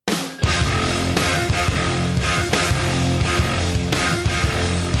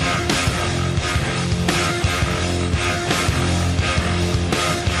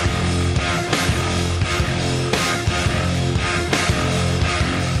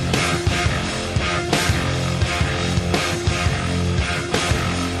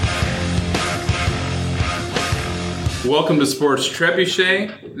Welcome to Sports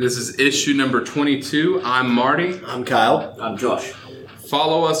Trebuchet. This is issue number 22. I'm Marty. I'm Kyle. I'm Josh.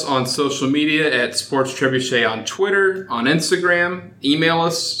 Follow us on social media at Sports Trebuchet on Twitter, on Instagram. Email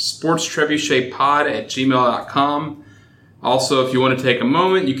us, sportstrebuchetpod@gmail.com. Also, if you want to take a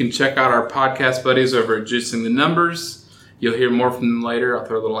moment, you can check out our podcast buddies over at Juicing the Numbers. You'll hear more from them later. I'll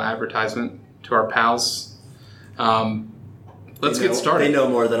throw a little advertisement to our pals. Let's get started. They know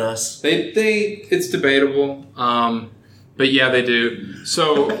more than us. It's debatable. But yeah, they do.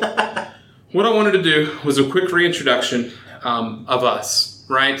 So what I wanted to do was a quick reintroduction of us,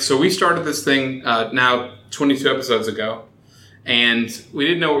 right? So we started this thing now 22 episodes ago, and we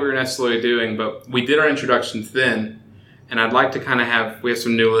didn't know what we were necessarily doing, but we did our introductions then, and I'd like to kind of we have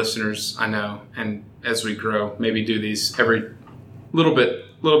some new listeners, I know, and as we grow, maybe do these every little bit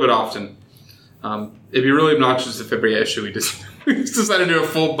often. It'd be really obnoxious if every issue we just decided to do a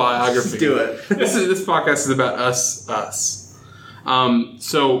full biography. Let's do it. This podcast is about us.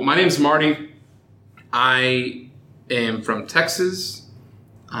 So my name's Marty. I am from Texas.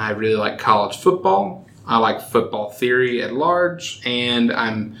 I really like college football. I like football theory at large, and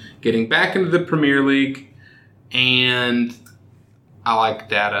I'm getting back into the Premier League, and I like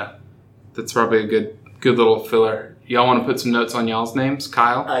data. That's probably a good little filler. Y'all want to put some notes on y'all's names?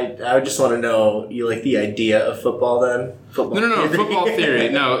 Kyle? I just want to know, you like the idea of football then? No, football theory.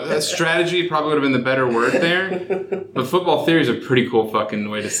 No, strategy probably would have been the better word there. But football theory is a pretty cool fucking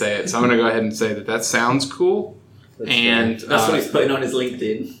way to say it. So I'm going to go ahead and say that sounds cool. That's what he's putting on his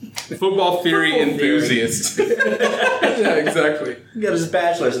LinkedIn. Football theory enthusiast. Yeah, exactly. He got his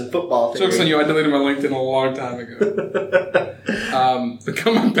bachelor's in football theory. Joke's on you, I deleted my LinkedIn a long time ago.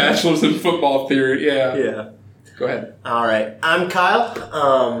 Become a bachelor's in football theory. Yeah. Go ahead. All right. I'm Kyle.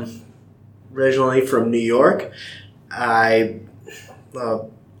 Originally from New York. I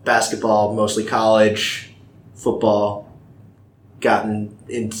basketball, mostly college, football. Gotten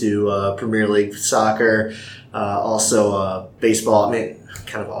into Premier League soccer. Also baseball. I mean,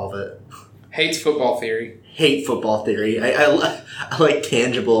 kind of all of it. Hates football theory. Hate football theory. I like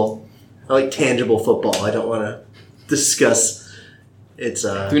tangible. I like tangible football. I don't want to discuss. It's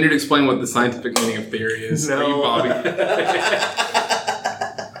Do we need to explain what the scientific meaning of theory is? No. Are you Bobby?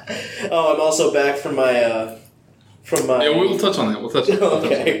 Oh, I'm also back from my. Yeah, we'll touch on that.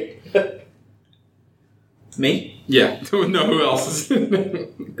 Okay. Me? Yeah. No, who else is?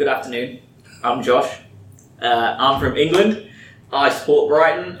 Good afternoon. I'm Josh. I'm from England. I support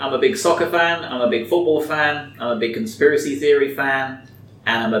Brighton. I'm a big soccer fan. I'm a big football fan. I'm a big conspiracy theory fan.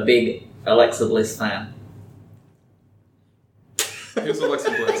 And I'm a big Alexa Bliss fan. Who's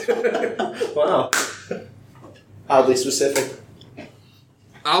Alexa Bliss? Wow. Oddly specific.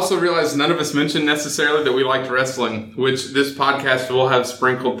 I also realized none of us mentioned necessarily that we liked wrestling, which this podcast will have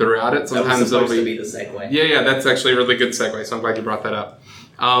sprinkled throughout it. That was supposed to be the segue. Yeah, that's actually a really good segue, so I'm glad you brought that up.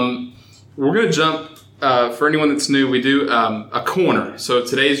 We're going to jump, for anyone that's new, we do a corner. So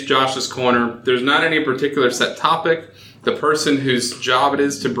today's Josh's corner. There's not any particular set topic. The person whose job it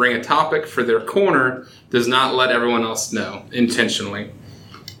is to bring a topic for their corner does not let everyone else know intentionally.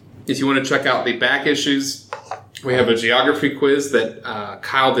 If you want to check out the back issues, we have a geography quiz that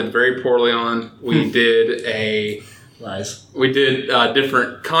Kyle did very poorly on. We did Lies. We did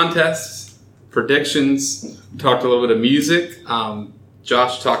different contests, predictions, talked a little bit of music.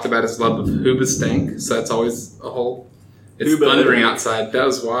 Josh talked about his love of Hoobastank, so that's always a whole... It's thundering outside. That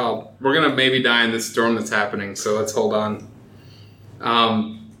was wild. We're going to maybe die in this storm that's happening, so let's hold on.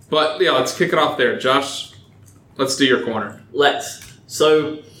 But yeah, let's kick it off there. Josh, let's do your corner. Let's.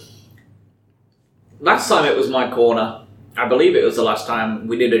 So, last time it was my corner. I believe it was the last time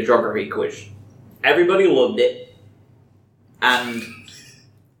we did a geography quiz. Everybody loved it. And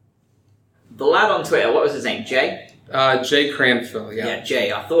the lad on Twitter, what was his name? Jay? Jay Cranfill, yeah. Yeah,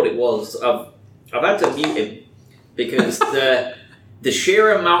 Jay. I thought it was. I've had to mute him because the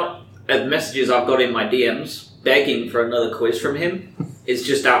sheer amount of messages I've got in my DMs begging for another quiz from him is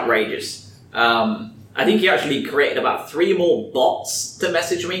just outrageous. I think he actually created about 3 more bots to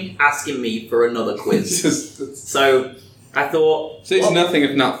message me asking me for another quiz. So I thought... So it's nothing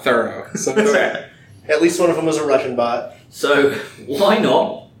if not thorough. So At least one of them was a Russian bot. So why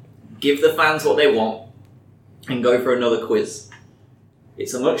not give the fans what they want and go for another quiz?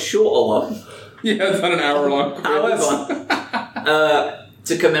 It's a much shorter one. Yeah, it's not an hour-long quiz. However,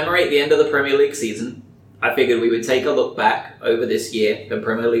 to commemorate the end of the Premier League season, I figured we would take a look back over this year in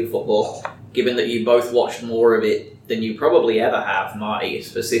Premier League football, given that you both watched more of it than you probably ever have, Marty,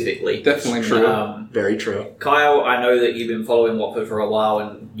 specifically. Definitely true. Very true. Kyle, I know that you've been following Watford for a while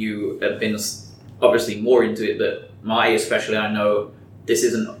and you have been obviously more into it, but Marty especially, I know this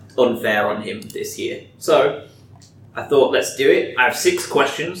isn't unfair on him this year. So, I thought, let's do it. I have 6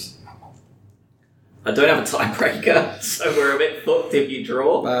 questions. I don't have a tiebreaker, so we're a bit fucked if you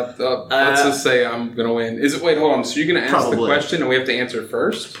draw. Let's just say I'm going to win. Wait, hold on. So you're going to ask the question and we have to answer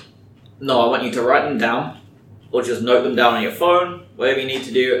first? No, I want you to write them down, or just note them down on your phone, whatever you need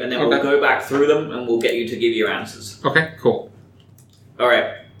to do, and then we'll go back through them and we'll get you to give your answers. Okay, cool.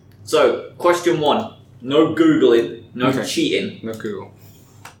 Alright, so question 1. No Googling, no cheating. No Google.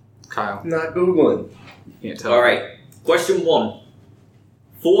 Kyle. Not Googling. Can't tell. Alright, question 1.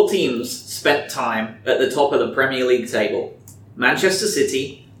 4 teams spent time at the top of the Premier League table. Manchester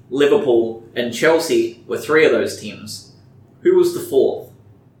City, Liverpool, and Chelsea were 3 of those teams. Who was the 4th?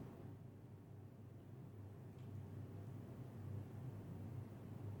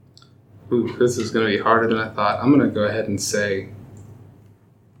 Ooh, this is going to be harder than I thought. I'm going to go ahead and say...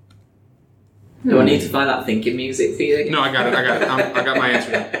 Do I need to find that thinking music for you? No, I got it. I got my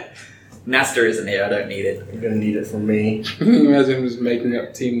answer now. Nasta isn't here, I don't need it. You're going to need it from me. Imagine him just making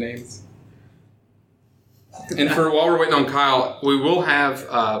up team names. And while we're waiting on Kyle, we will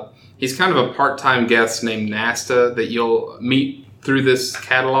have... he's kind of a part-time guest named Nasta that you'll meet through this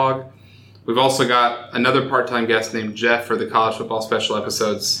catalog. We've also got another part-time guest named Jeff for the college football special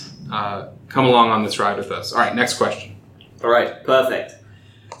episodes. Come along on this ride with us. All right, next question. All right, perfect.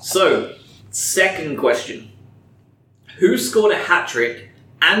 So, second question. Who scored a hat-trick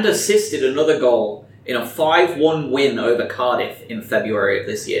and assisted another goal in a 5-1 win over Cardiff in February of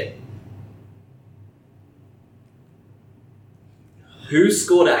this year? Who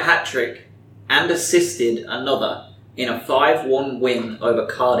scored a hat-trick and assisted another in a 5-1 win over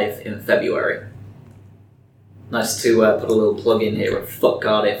Cardiff in February? Nice to put a little plug in here of fuck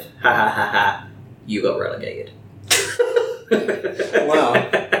Cardiff. Ha ha ha ha. You got relegated. Wow.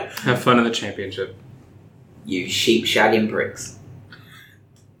 Have fun in the championship. You sheep shagging pricks.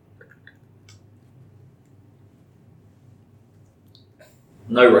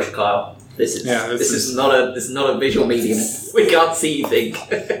 No rush, Kyle. This is not a visual medium. We can't see you think.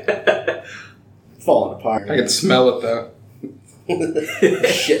 Falling apart. I can smell it though.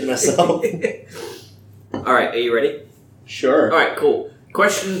 Shitting myself. Alright, are you ready? Sure. Alright, cool.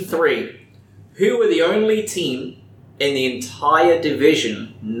 Question 3. Who were the only team in the entire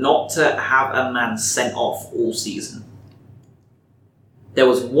division not to have a man sent off all season? There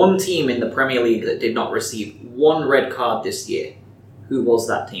was one team in the Premier League that did not receive one red card this year. Who was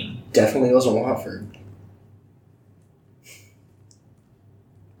that team? Definitely wasn't Watford.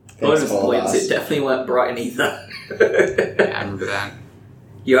 Bonus points, it definitely weren't Brighton either. Yeah, I remember that.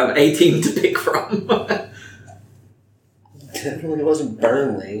 You have a team to pick from. Definitely wasn't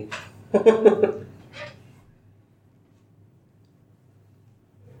Burnley.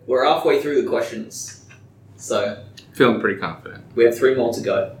 We're halfway through the questions, so Feeling pretty confident. we have 3 more to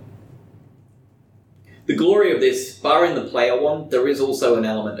go. The glory of this, barring the player one, there is also an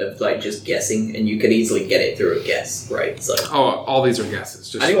element of like just guessing, and you could easily get it through a guess, right? So Oh, all these are guesses.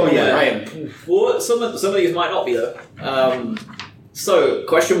 Just well, some of these might not be though. So,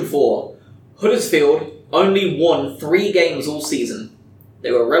 question 4. Huddersfield only won 3 games all season.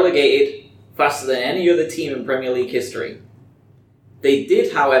 They were relegated faster than any other team in Premier League history. They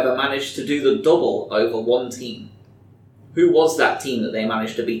did, however, manage to do the double over one team. Who was that team that they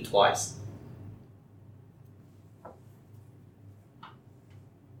managed to beat twice?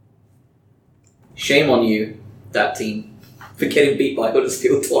 Shame on you, that team, for getting beat by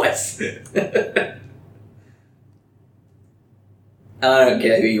Huddersfield twice. And I don't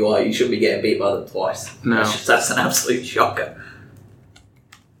care who you are, you shouldn't be getting beat by them twice. No. That's an absolute shocker.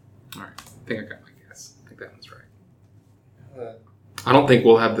 Alright, I think I got my guess. I think that one's right. I don't think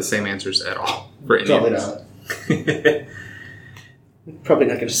we'll have the same answers at all for any Probably of these. not. Probably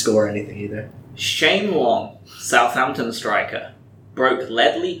not going to score anything either. Shane Long, Southampton striker, broke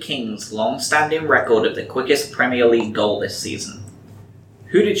Ledley King's long-standing record of the quickest Premier League goal this season.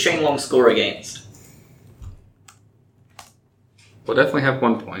 Who did Shane Long score against? We'll definitely have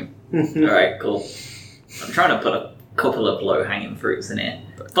 1 point. Alright, cool. I'm trying to put a couple of low-hanging fruits in here.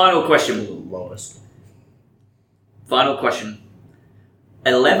 Final question. Lowest. Final question.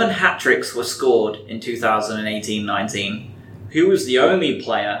 11 hat-tricks were scored in 2018-19. Who was the only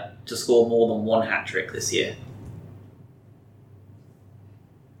player to score more than 1 hat-trick this year?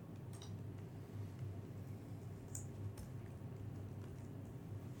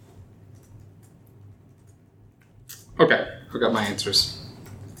 Okay, I got my answers.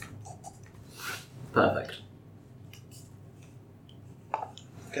 Perfect.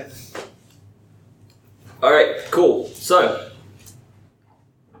 Okay. Alright, cool. So,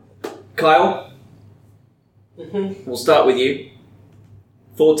 Kyle, we'll start with you.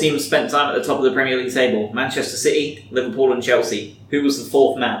 4 teams spent time at the top of the Premier League table. Manchester City, Liverpool and Chelsea. Who was the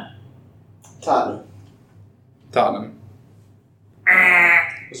 4th man? Tottenham.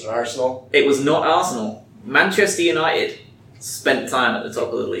 Was it Arsenal? It was not Arsenal. Manchester United spent time at the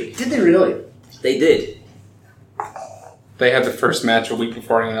top of the league. Did they really? They did. They had the first match a week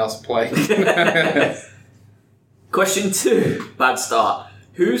before anyone else played. Question 2. Bad start.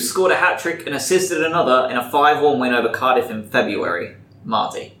 Who scored a hat-trick and assisted another in a 5-1 win over Cardiff in February?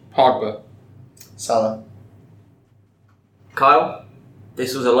 Marty. Pogba. Salah. Kyle,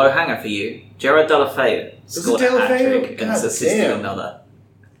 this was a low hanger for you. Gerard Deulofeu scored a Deulofeu? hat-trick and God assisted damn. another.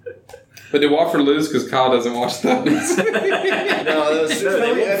 But did Watford lose because Kyle doesn't watch those? No, that was. No,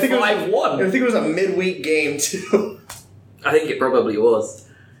 they won I think it was 5-1. I think it was a midweek game too. I think it probably was.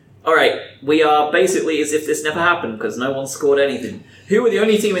 Alright, we are basically as if this never happened because no one scored anything. Who were the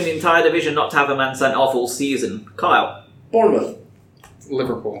only team in the entire division not to have a man sent off all season? Kyle. Bournemouth.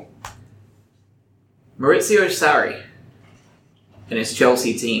 Liverpool. Maurizio Sarri and his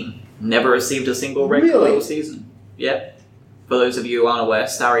Chelsea team never received a single red card Really? all season. Yep. For those of you who aren't aware,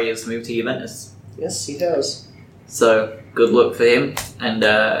 Sarri has moved to Juventus. Yes, he does. So, good luck for him, and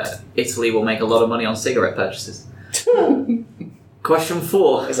Italy will make a lot of money on cigarette purchases. Question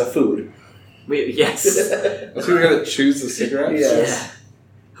 4. As a food. Yes. That's who we got to choose the cigarettes? Yeah. Yeah.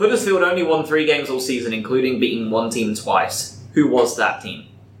 Huddersfield only won 3 games all season, including beating one team twice. Who was that team?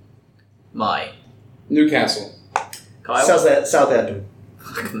 Newcastle. Kyle? Southampton.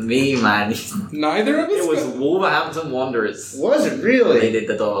 Fuck me, man. Neither of us? It was Wolverhampton Wanderers. Was it They really? did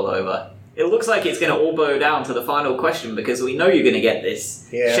the double over. It looks like it's going to all bow down to the final question because we know you're going to get this.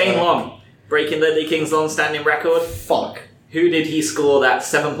 Yeah. Shane Long, breaking Ledley King's long-standing record. Fuck. Who did he score that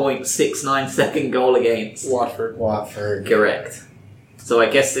 7.69 second goal against? Watford. Watford. Correct. So I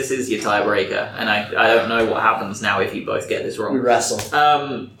guess this is your tiebreaker, and I don't know what happens now if you both get this We wrong. wrestle.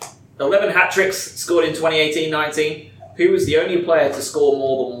 11 hat-tricks scored in 2018-19. Who was the only player to score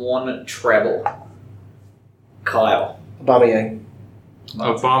more than one treble? Kyle. Aubameyang.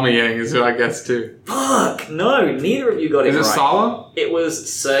 Aubameyang is who I guess too. Fuck! No, neither of you got Is it it right. Salah? It was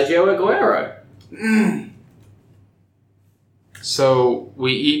Sergio Aguero. So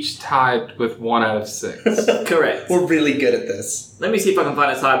we each tied with 1 out of 6. Correct. We're really good at this. Let me see if I can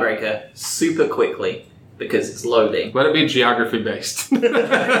find a tiebreaker super quickly, because it's loading. Let it be geography based.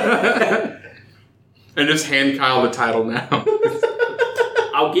 And just hand Kyle the title now.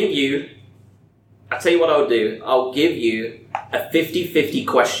 I'll tell you what I'll do. I'll give you a 50-50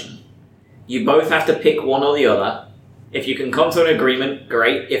 question. You both have to pick one or the other. If you can come to an agreement,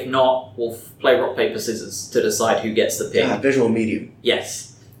 great. If not, we'll play rock, paper, scissors to decide who gets the pick. Visual medium.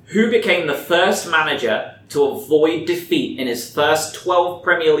 Yes. Who became the first manager to avoid defeat in his first 12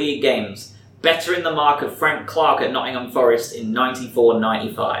 Premier League games, bettering the mark of Frank Clark at Nottingham Forest in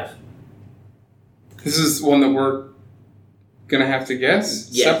 94-95? This is one that we're going to have to guess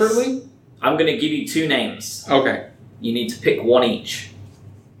Yes. separately? I'm going to give you 2 names. Okay. You need to pick one each.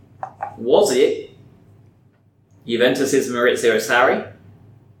 Was it Juventus' Maurizio Sarri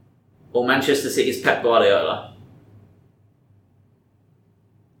or Manchester City's Pep Guardiola?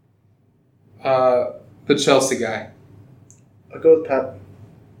 The Chelsea guy. I'll go with Pep.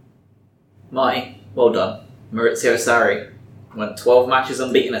 Marty, well done. Maurizio Sarri went 12 matches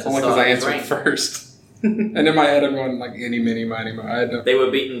unbeaten at the Only because start I of his answered reign. first. And in my head I'm going like any, mini, miny, mo. I had no... They were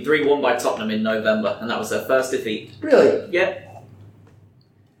beaten 3-1 by Tottenham in November, and that was their first defeat. Really? Yeah.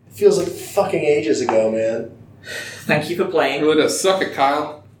 It feels like fucking ages ago, man. Thank you for It playing. really does. Suck it,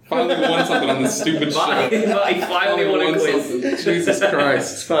 Kyle. Finally won something on this stupid show. Marty finally won a quiz. something. Jesus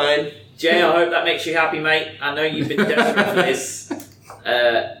Christ. It's fine. Jay, I hope that makes you happy, mate. I know you've been desperate for this.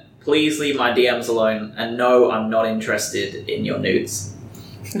 Please leave my DMs alone, and no, I'm not interested in your nudes.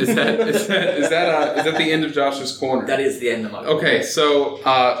 Is that the end of Josh's corner? That is the end of my Okay, so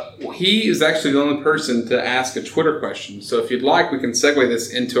he is actually the only person to ask a Twitter question. So if you'd like, we can segue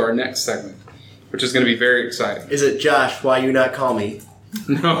this into our next segment, which is going to be very exciting. Is it Josh? Why you not call me?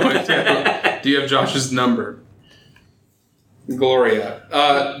 No, I don't. Do you have Josh's number? Gloria.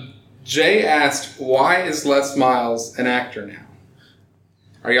 Jay asked, why is Les Miles an actor now?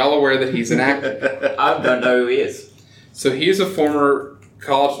 Are y'all aware that he's an actor? I don't know who he is. So he is a former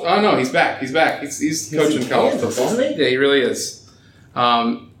college... Oh, no, he's back. He's back. He's coaching in college Kansas, football. isn't he? Yeah, he really is.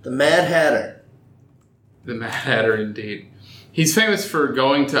 The Mad Hatter. The Mad Hatter, indeed. He's famous for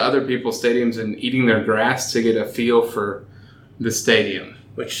going to other people's stadiums and eating their grass to get a feel for the stadium.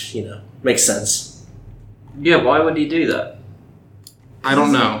 Which, makes sense. Yeah, why would he do that? I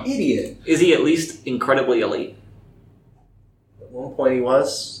don't know. Idiot. Is he at least incredibly elite? At one point he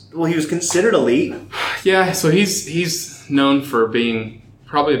was. Well, he was considered elite. Yeah, so he's known for being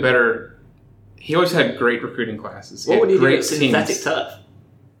probably a better. He always had great recruiting classes. What would you do great with synthetic teams. turf?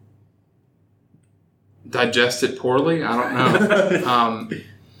 Digest it poorly? I don't know.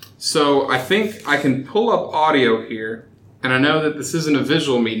 So I think I can pull up audio here, and I know that this isn't a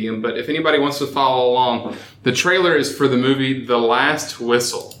visual medium, but if anybody wants to follow along, the trailer is for the movie The Last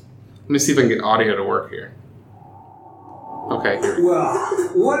Whistle. Let me see if I can get audio to work here. Okay, here we go. Well,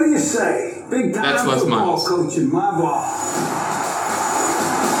 what do you say? Big time That's Les football Miles. coach in my ball.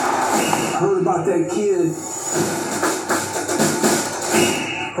 Heard about that kid.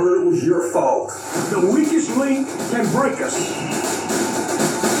 Heard it was your fault. The weakest link can break us.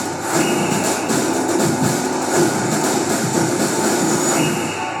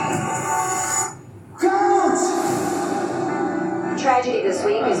 Tragedy this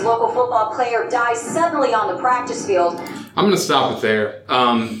week as local football player dies suddenly on the practice field. I'm going to stop it there.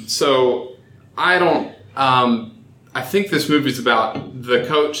 So I don't. I think this movie's about the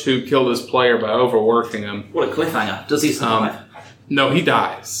coach who killed his player by overworking him. What a cliffhanger. Does he survive? No, he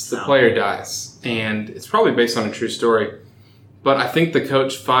dies. The player dies. And it's probably based on a true story. But I think the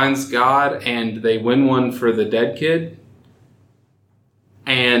coach finds God and they win one for the dead kid.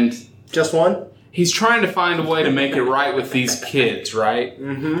 And Just one? he's trying to find a way to make it right with these kids, right?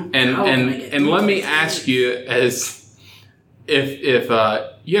 Mm-hmm. How can I get And let me these ask you, as if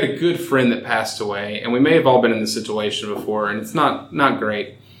you had a good friend that passed away, and we may have all been in this situation before, and it's not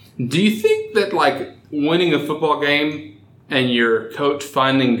great. Do you think that like winning a football game and your coach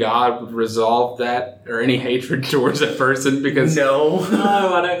finding God would resolve that or any hatred towards that person? Because No.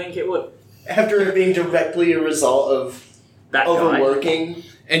 No, I don't think it would. After it being directly a result of That guy. overworking.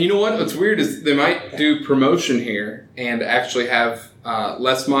 And you know what? What's weird is they might do promotion here and actually have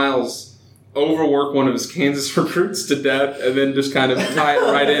Les Miles overwork one of his Kansas recruits to death and then just kind of tie it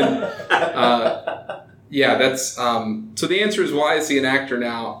right in. Yeah, that's... so the answer is, why is he an actor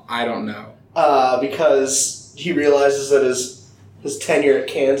now? I don't know. Because he realizes that his tenure at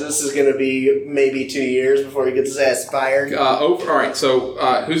Kansas is going to be maybe 2 years before he gets his ass fired. All right, so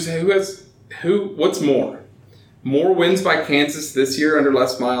what's more? More wins by Kansas this year under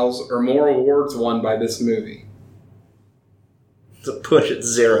Les Miles, or more awards won by this movie? It's a push at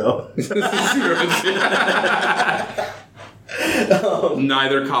 0.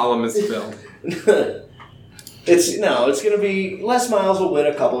 Neither column is filled. It's going to be, Les Miles will win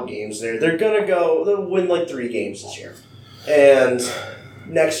a couple of games there. They'll win like 3 games this year. And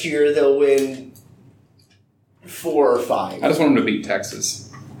next year they'll win 4 or 5. I just want them to beat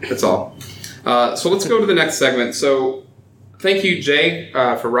Texas. That's all. So let's go to the next segment. So thank you, Jay,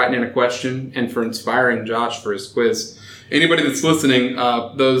 for writing in a question and for inspiring Josh for his quiz. Anybody that's listening,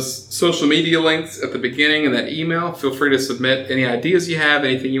 those social media links at the beginning and that email, feel free to submit any ideas you have,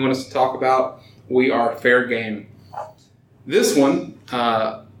 anything you want us to talk about. We are fair game. This one,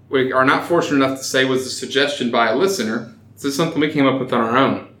 we are not fortunate enough to say was a suggestion by a listener. This is something we came up with on our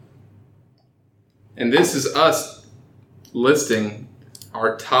own. And this is us listing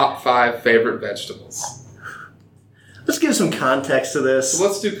our top 5 favorite vegetables. Let's give some context to this. So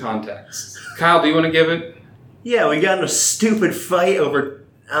let's do context. Kyle, do you want to give it? Yeah, we got in a stupid fight over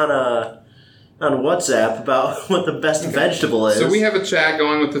on WhatsApp about what the best vegetable is. So we have a chat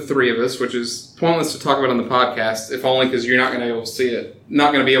going with the 3 of us, which is pointless to talk about on the podcast, if only because you're not going to be able to see it.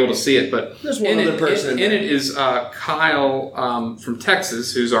 Not going to be able to see it, but There's one other person in it is Kyle from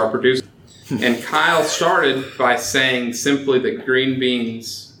Texas, who's our producer. And Kyle started by saying simply that green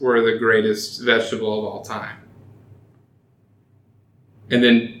beans were the greatest vegetable of all time. And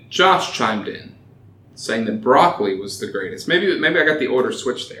then Josh chimed in, saying that broccoli was the greatest. Maybe I got the order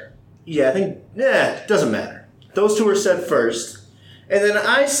switched there. Yeah, I think, it doesn't matter. Those 2 were said first. And then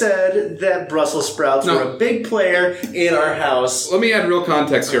I said that Brussels sprouts were a big player in our house. Let me add real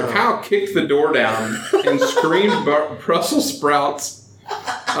context here. Kyle kicked the door down and screamed Brussels sprouts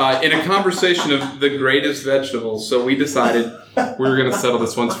in a conversation of the greatest vegetables. So we decided we were going to settle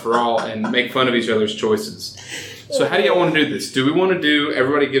this once for all and make fun of each other's choices. So how do y'all want to do this? Do we want to do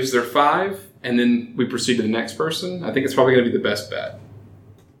everybody gives their 5 and then we proceed to the next person? I think it's probably going to be the best bet.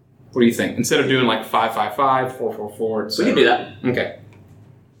 What do you think? Instead of doing like 5, 5, 5, 4, 4, 4, etc. We can do that. Okay.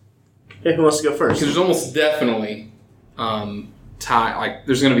 Hey, who wants to go first? Because there's almost definitely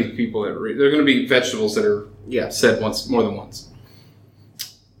there's going to be people that there are going to be vegetables that are said more than once.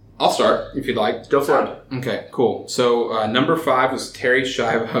 I'll start if you'd like. Go for it. Okay, cool. So number 5 was Terry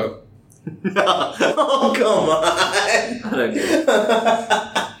Schiavo. Oh, come on. I don't get it.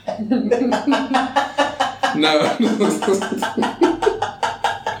 No.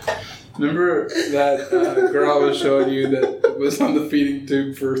 Remember that girl I was showing you that was on the feeding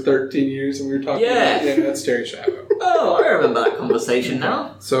tube for 13 years and we were talking about? Yeah, that's Terry Schiavo. Oh, I remember that conversation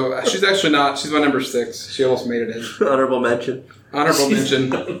now. So she's actually not. She's my number 6. She almost made it in. Honorable mention. Honorable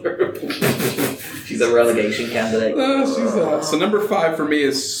mention. She's a relegation candidate. So number 5 for me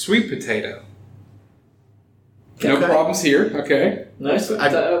is sweet potato. No Okay. problems here. Okay. No,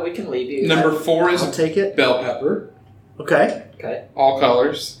 so we can leave you. Number 4 is I'll take it. bell pepper. Okay. Okay. All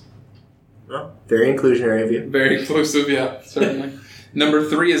colors. Well, very inclusionary of you. Very inclusive, yeah, certainly. Number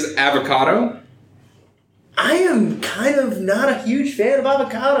 3 is avocado. I am kind of not a huge fan of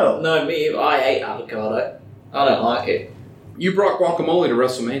avocado. No, me. I hate avocado. I don't like it. You brought guacamole to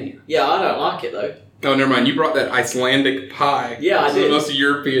WrestleMania. Yeah, I don't like it though. Oh, never mind. You brought that Icelandic pie. Yeah, I It's did. the most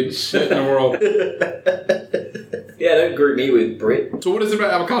European shit in the world. Yeah, don't group me with Brit. So what is it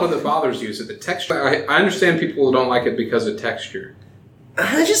about avocado that bothers you? Is it the texture? I understand people who don't like it because of texture.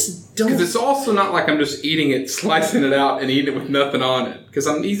 I just don't. Because it's also not like I'm just eating it, slicing it out, and eating it with nothing on it. Because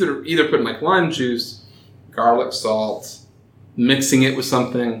I'm either putting like lime juice, garlic salt, mixing it with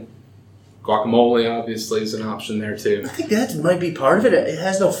something. Guacamole, obviously, is an option there, too. I think that might be part of it. It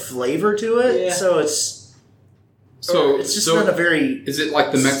has no flavor to it, Yeah. so it's just not a very... Is it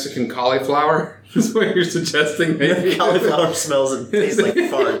like the Mexican cauliflower? Is what you're suggesting, maybe? Cauliflower smells and tastes like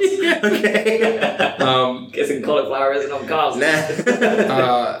farts. Okay. Guessing cauliflower isn't on cars.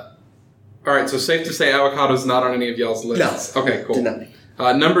 Nah. All right, so safe to say avocado's not on any of y'all's lists. No. Okay, cool. Deny.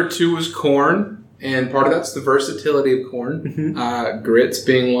 Number 2 is corn, and part of that's the versatility of corn. Grits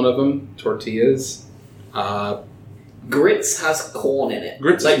being one of them, tortillas. Grits has corn in it.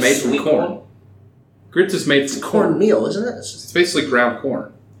 Grits like is made from sweet corn. Grits is made from Cornmeal, isn't it? It's basically ground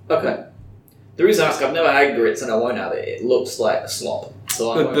corn. Okay. The reason I ask, I've never had grits and I won't have it. It looks like slop.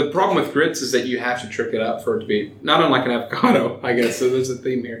 So I won't. The problem with grits is that you have to trick it up for it to be not unlike an avocado, I guess. So there's a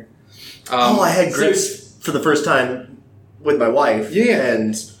theme here. I had grits for the first time with my wife. Yeah.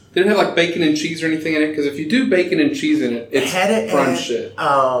 And did it have like bacon and cheese or anything in it? Because if you do bacon and cheese in it, it's crunch shit.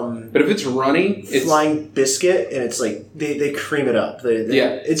 But if it's runny, it's flying biscuit, and it's like they cream it up.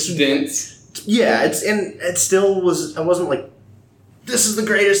 it's dense. Yeah, and it still was. I wasn't like, this is the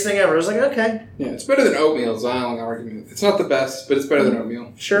greatest thing ever. I was like, okay, Yeah, it's better than oatmeal. Is my only argument. It's not the best, but it's better than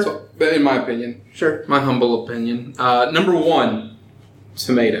oatmeal. Sure. So, in my opinion, sure, my humble opinion. Number 1,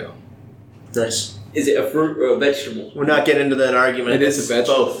 tomato. nice. Is it a fruit or a vegetable? We're not getting into that argument. It is a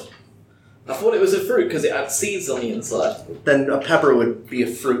vegetable. Both. I thought it was a fruit because it had seeds on the inside. Then a pepper would be a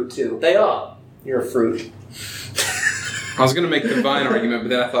fruit too. They are. You're a fruit. I was going to make the vine argument, but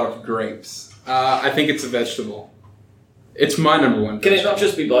then I thought of grapes. I think it's a vegetable. It's my number 1. Can it not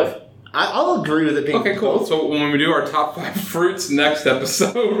just be both? I'll agree with it being Okay, cool. both. So when we do our top 5 fruits next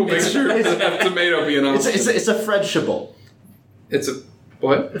episode, we'll make sure to have tomato be an option. It's a vegetable. It's a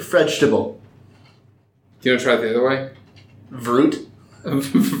what? Vegetable. Do you want to try it the other way? Vroot.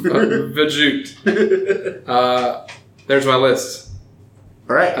 Vajute. There's my list.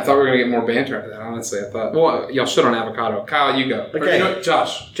 All right. I thought we were going to get more banter after that, honestly. I thought, well, y'all shit on avocado. Kyle, you go. Or, Okay. you know what?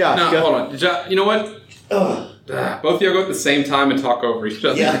 Josh. Josh, No, go. hold on. You know what? Ugh. Both of y'all go at the same time and talk over each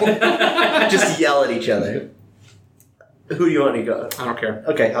other. Yeah. Just yell at each other. Who do you want to go? I don't care.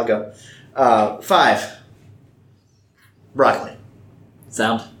 Okay, I'll go. 5. Broccoli.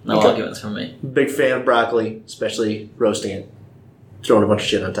 Sound. No Okay. arguments from me. Big fan of broccoli, especially roasting it. Throwing a bunch of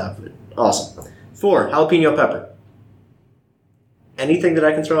shit on top of it. Awesome. 4. Jalapeno pepper. Anything that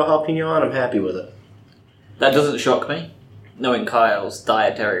I can throw a jalapeno on, I'm happy with it. That doesn't shock me, knowing Kyle's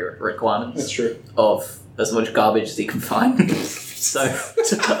dietary requirements That's true. of as much garbage as he can find. So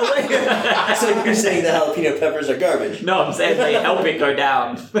So you're saying the jalapeno peppers are garbage? no, I'm saying they help it go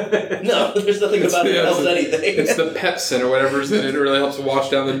down. No, there's nothing about it that helps anything. It's the Pepsin or whatever's in it. It really helps wash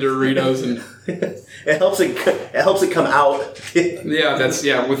down the Doritos and It helps it come out.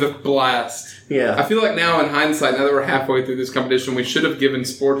 with a blast. I Yeah. feel like now, in hindsight, now that we're halfway through this competition, we should have given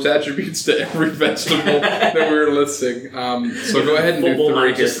sports attributes to every vegetable that we were listing. So go ahead and Football do 3.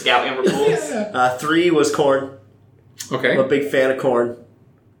 manager scouting reports. 3 was corn. Okay. I'm a big fan of corn.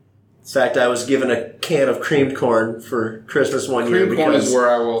 In fact, I was given a can of creamed corn for Christmas one year. Cream corn because is where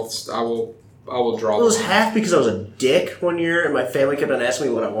I will draw. it was half because I was a dick one year, and my family kept on asking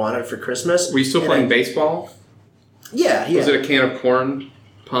me what I wanted for Christmas. Were you still And playing I- baseball? Yeah. Was it a can of corn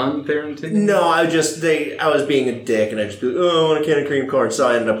pun there intended? No, I was being a dick, and I just be like, oh, I want a can of cream corn, so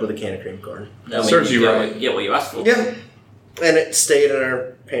I ended up with a can of cream corn. Serves you right. Get what you asked for. Yeah. And it stayed in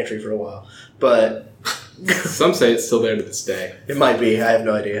our pantry for a while. But Some say it's still there to this day. it might be, I have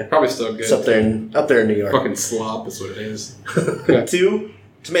no idea. Probably still good. It's up there in New York. Fucking slop is what it is. 2,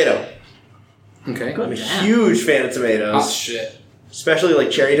 tomato. Okay. I'm a Damn. huge fan of tomatoes. Oh shit. especially like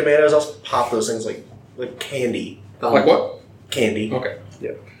cherry tomatoes. I'll pop those things like candy. Like what? Candy. Okay.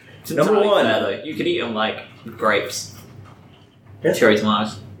 It's Number entirely one. fair, though. You could eat them like grapes. Yeah. Cherry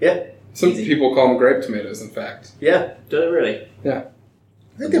tomatoes. Some Easy. people call them grape tomatoes, in fact. Yeah. Do they really? I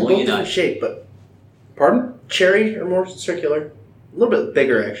think they're Well, both you know. different shape, but Pardon? cherry are more circular. A little bit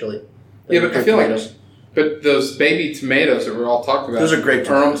bigger, actually. than Yeah, but I grape feel tomatoes. like, but those baby tomatoes that we're all talking about, Those are grape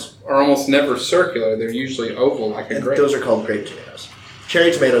tomatoes. are almost never circular. They're usually oval, like a And grape. those are called grape tomatoes.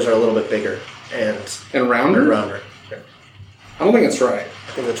 Cherry tomatoes are a little bit bigger and And rounder? rounder. I don't think it's right.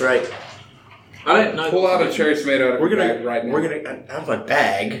 I think that's right. I don't know. Pull out a cherry tomato out of We're your gonna bag right now. We're gonna out of my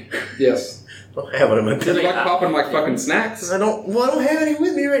bag. Yes. I don't have one in my You're bag. like popping like fucking snacks. I don't have any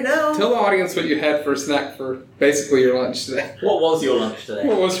with me right now. Tell the audience what you had for a snack for basically your lunch today. What was your lunch today?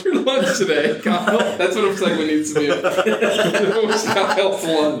 What was your lunch today, Kyle? That's what I'm saying we need to do. What was Kyle's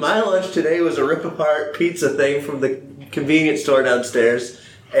lunch? My lunch today was a rip apart pizza thing from the convenience store downstairs,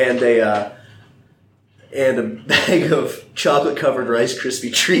 and a bag of chocolate covered Rice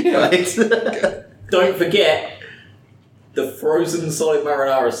Krispie treat bites. Don't forget the frozen solid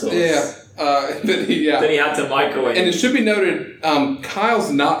marinara sauce. Yeah. That he had to microwave. And it should be noted,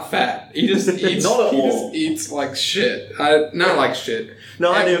 Kyle's not fat. He just eats. Not at he all. just eats like shit. Not like shit.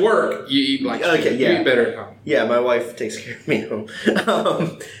 No, at I do. work, you eat like Okay, shit. yeah. You eat better at home. Yeah, my wife takes care of me at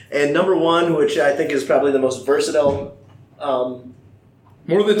home. And number one, which I think is probably the most versatile.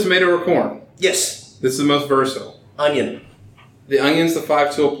 More than tomato or corn. Yes, This is the most versatile. onion. The onion's the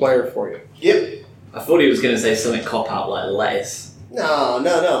 5-tool player for you. Yep. I thought he was going to say something cop-out like lettuce. No,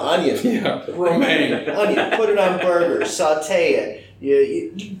 onion. Yeah, romaine. Onion. Put it on burgers. Saute it.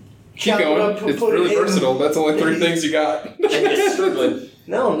 You Keep chop it going. up, It's put it really in. versatile. That's only 3 things you got. And you're struggling.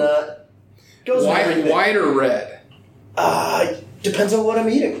 No, I'm not. Goes with everything. White or red? Depends on what I'm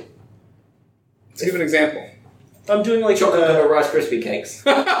eating. Let's give an example. If I'm doing like Chocolate covered Rice Krispie cakes.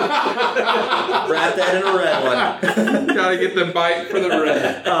 wrap that in a red one. Gotta get the bite for the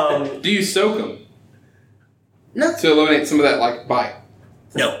red. Do you soak them? No. To eliminate some of that like bite.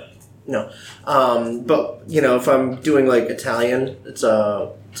 No. But if I'm doing like Italian, it's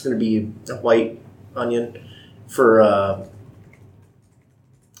gonna be a white onion. For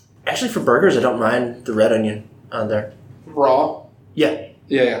actually for burgers, I don't mind the red onion on there. Raw? Yeah.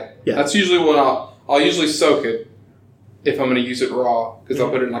 Yeah. Yeah. That's usually what I'll usually soak it if I'm going to use it raw, because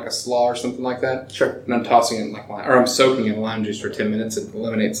I'll put it in like a slaw or something like that. Sure. And I'm tossing it in like lime, or I'm soaking it in lime juice for 10 minutes and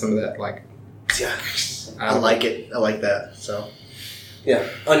eliminate some of that like. Yeah. I like it. I like that. So. Yeah.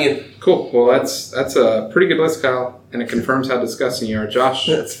 Onion. Cool. Well, that's a pretty good list, Kyle, and it confirms how disgusting you are, Josh.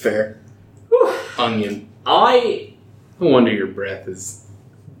 That's fair. Onion. I No wonder your breath is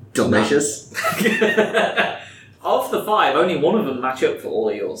Delicious. Of the 5, only one of them match up for all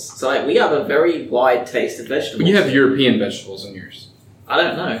of yours. So we have a very wide taste of vegetables. You have European vegetables in yours. I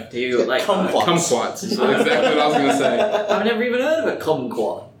don't know. Do you like? Kumquat. Kumquats. That's exactly what I was going to say. I've never even heard of a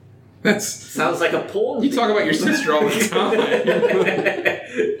kumquat. That's. Sounds like a porn. You talk about your sister all the time.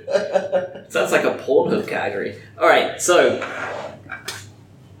 Sounds like a Pornhub category. All right, so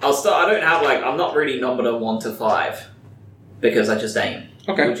I'll start. I don't have I'm not really numbered on 1 to 5 because I just ain't.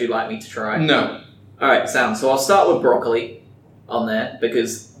 Okay. Would you like me to try? No. All right, sound. So I'll start with broccoli on there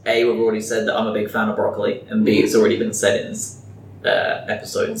because A, we've already said that I'm a big fan of broccoli, and B, it's already been said in this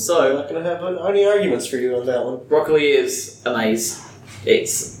episode. I'm So not gonna have any arguments for you on that one. broccoli is amazing.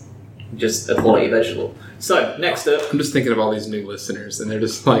 It's just a quality vegetable. So next up, I'm just thinking of all these new listeners, and they're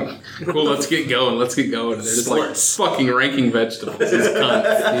just like, cool, let's get going. And they're just Sports. like fucking ranking vegetables. These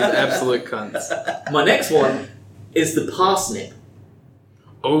cunts. These absolute cunts. my next one is the parsnip.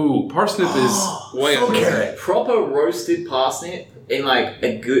 Oh, parsnip is way full underrated. carrot. Proper roasted parsnip in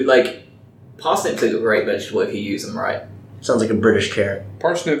a good parsnips are a great vegetable if you use them right. Sounds like a British carrot.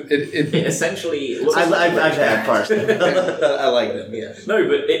 Parsnip, It essentially looks I've had parsnip. I like them. Yeah. no,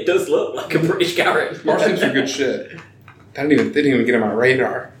 but it does look like a British carrot. parsnips are good shit. They didn't even get on my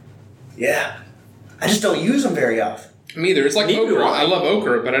radar. Yeah. I just don't use them very often. Me either. It's like Neither do okra. I. I love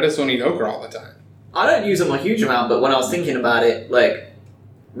okra, but I just don't eat okra all the time. I don't use them a huge amount, but when I was thinking about it,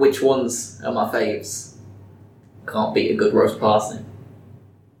 which ones are my faves? Can't beat a good roast parsnip.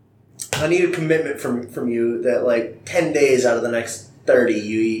 I need a commitment from you that 10 days out of the next 30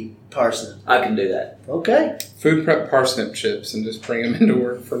 you eat parsnip. I can do that. Okay. Food prep parsnip chips and just bring them into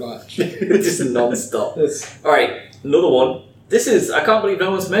work for lunch. Just non-stop. Alright, another one. I can't believe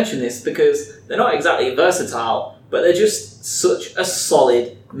no one's mentioned this because they're not exactly versatile, but they're just such a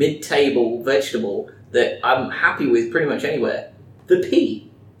solid mid-table vegetable that I'm happy with pretty much anywhere. The pea.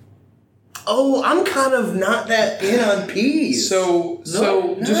 Oh, I'm kind of not that in on peas. So just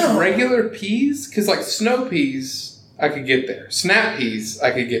No. regular peas? Because snow peas, I could get there. Snap peas,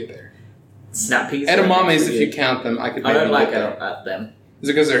 I could get there. Snap peas. Edamames, if you count them, I could maybe I don't like get there. them. Is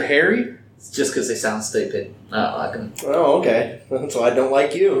it because they're hairy? It's just because they sound stupid. I don't like them. Oh, okay. That's why I don't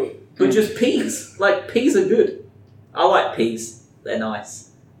like you. But just peas. Like, peas are good. I like peas. They're nice.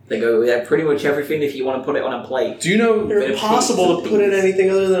 They go with pretty much everything if you want to put it on a plate. Do you know? They're impossible to put in anything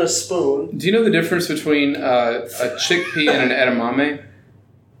other than a spoon. Do you know the difference between a chickpea and an edamame?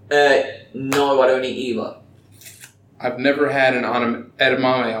 No, I don't eat either. I've never had an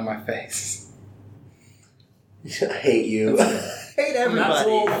edamame on my face. I hate you. I hate everybody. That's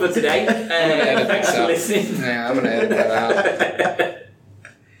all for today. edit Thanks this for out. listening. Yeah, I'm gonna edit that out.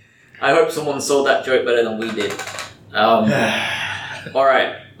 I hope someone saw that joke better than we did.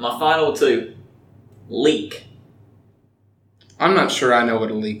 Alright, my final two. Leek. I'm not sure I know what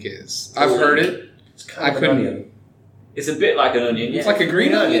a leek is. I've heard it. It's kind of I an couldn't- onion. It's a bit like an onion, yeah. It's like a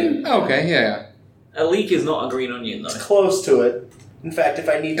green onion? Oh, okay, yeah. A leek is not a green onion, It's though. close to it. In fact, if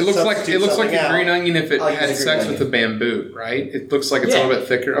I need It to looks like substitute a something out, green onion if it I'll use had a green sex onion. with the bamboo, right? It looks like it's a Yeah. little bit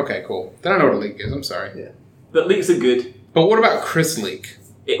thicker. Okay, cool. Then I know what a leek is. I'm sorry. But leeks are good. But what about Chris leek?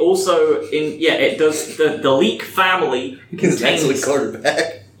 It also, it does, the leek family He's next to the contains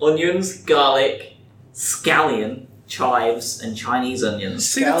quarterback. onions, garlic, scallion, chives, and Chinese onions.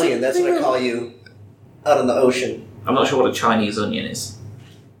 See, that's Scallion, a that's what thing I call you out in the ocean. I'm not sure what a Chinese onion is.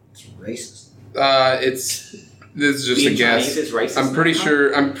 It's racist. This is just Being a guess. Chinese is racist. I'm pretty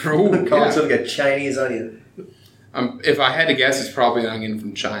sure. Call it something a Chinese onion. If I had to guess, it's probably an onion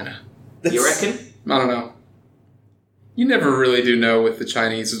from China. You reckon? I don't know. You never really do know with the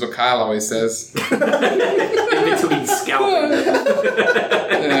Chinese, is what Kyle always says. In between scalping.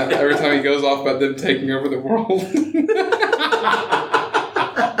 Yeah, every time he goes off about them taking over the world.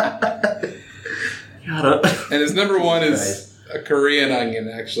 And his number one is a Korean onion,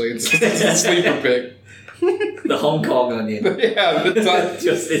 actually. It's a sleeper pick. The Hong Kong onion. Yeah, it's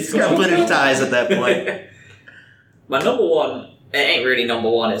It's Got British ties at that point. My number one, it ain't really number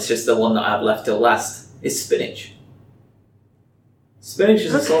one, it's just the one that I've left till last, is spinach. Spinach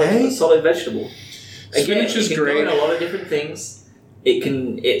is Okay. a solid vegetable. Spinach is it can great. go in a lot of different things.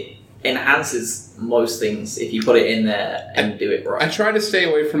 It enhances most things if you put it in there and do it I right. try to stay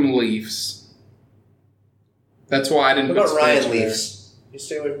away from leaves. That's why I didn't What put about spinach Ryan in there. leaves? You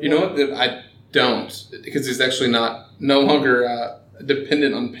stay away from You know what? I don't, because he's actually no longer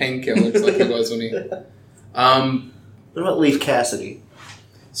dependent on painkillers like he was when he. What about Leaf Cassidy?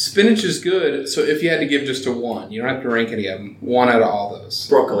 Spinach is good. So if you had to give just a one, you don't have to rank any of them. One out of all those.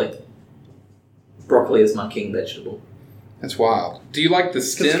 Broccoli. Broccoli is my king vegetable. That's wild. Do you like the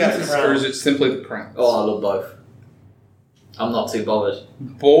it's got stems the crown. or is it simply the crowns? Oh, I love both. I'm not too bothered.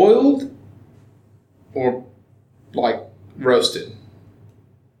 Boiled or like roasted?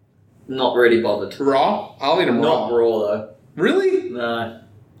 Not really bothered. Raw? I'll eat them raw. Not raw though. Really? No.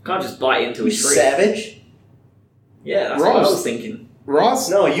 Can't just bite into You a tree. savage? Yeah, that's Raw what I is- was thinking. Raw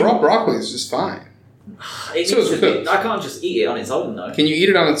broccoli is just fine. It So needs it's to be, cooked. I can't just eat it on its own though. Can you eat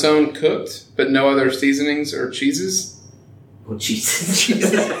it on its own cooked, but no other seasonings or cheeses? Oh Jesus.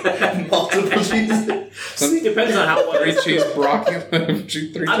 Multiple cheeses. It depends on how well Three it's cheese cooked. broccoli.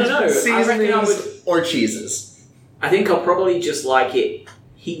 I don't know. I reckon I would. Seasonings or cheeses? I think I'll probably just like it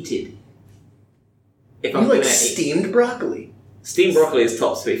heated. If You I'm like gonna steamed broccoli. steamed broccoli is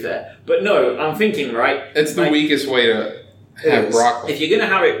top, to be fair. But no, I'm thinking right. It's the like, weakest way to It have is. broccoli. If you're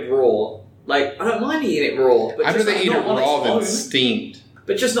gonna have it raw, like I don't mind eating it raw, but I'd just rather like, eat it not on raw its than own. steamed.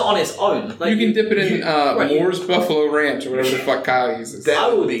 But just not on its own. Like You can dip it in right, Moore's Buffalo Ranch or whatever the fuck Kyle uses. That I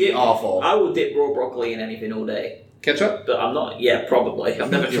would would be dip, awful. I would dip raw broccoli in anything all day. Ketchup? But I'm not. Yeah, probably.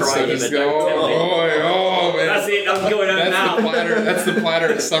 I've never So tried it. just But go, don't tell me. oh, man. That's it. I'm going home now. That's the platter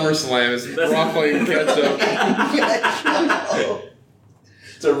at SummerSlam is broccoli and ketchup.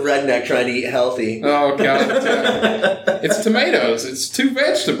 It's a redneck trying to eat healthy. Oh, God. It's tomatoes. It's two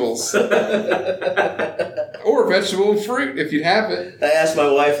vegetables. Or vegetable and fruit if you have it. I asked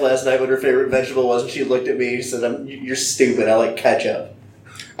my wife last night what her favorite vegetable was, and she looked at me and said, "You're stupid. I like ketchup."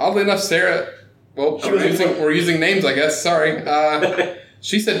 Oddly enough, Sarah. Well, we're using names, I guess. Sorry.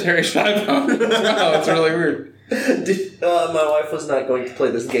 She said Terry Schiavo. Wow, it's really weird. My wife was not going to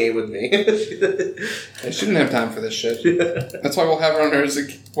play this game with me. She didn't have time for this shit. That's why we'll have her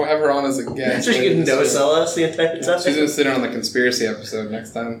on as a guest. So she can no-sell us the entire time. She's gonna sit in on the conspiracy episode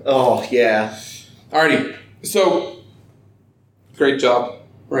next time. Oh, yeah. Alrighty, so great job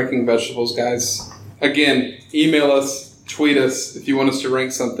ranking vegetables, guys. Again, email us, tweet us if you want us to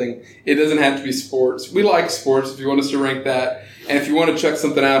rank something. It doesn't have to be sports. We like sports if you want us to rank that. And if you want to check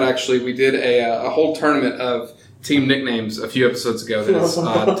something out, actually, we did a whole tournament of team nicknames a few episodes ago that is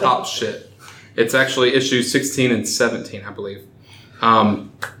top shit. It's actually issue 16 and 17, I believe.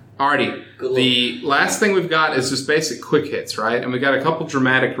 Alrighty. The last thing we've got is just basic quick hits, right? And we got a couple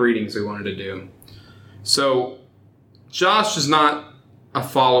dramatic readings we wanted to do. So, Josh is not a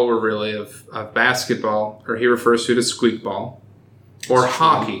follower, really, of basketball, or he refers to it as squeakball, or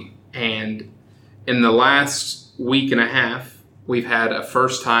hockey. And in the last week and a half, we've had a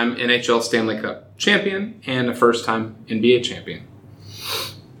first-time NHL Stanley Cup champion and a first-time NBA champion.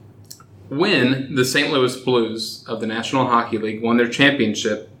 When the St. Louis Blues of the National Hockey League won their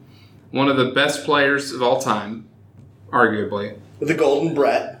championship, one of the best players of all time, arguably, The Golden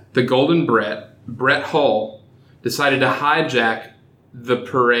Brett Hull, decided to hijack the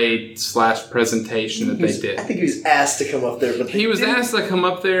parade / presentation that they did. I think he was asked to come up there, but He was asked to come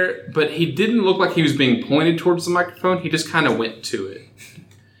up there, but he didn't look like he was being pointed towards the microphone. He just kind of went to it.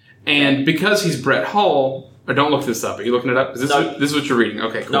 And because he's Brett Hull, or don't look this up. Are you looking it up? Is this is what you're reading?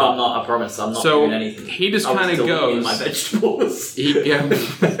 Okay, cool. No, I'm not. I promise. I'm not doing anything. He just kind of goes. My vegetables.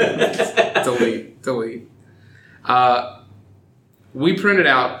 Delete. We printed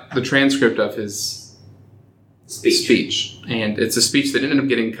out the transcript of his speech, and it's a speech that ended up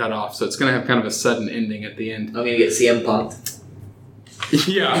getting cut off, so it's going to have kind of a sudden ending at the end. I'm going to get CM Punk'd.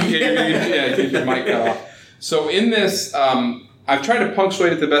 Yeah, your mic cut off. So in this, I've tried to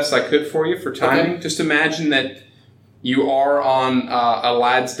punctuate it the best I could for you for timing. Okay. Just imagine that you are on a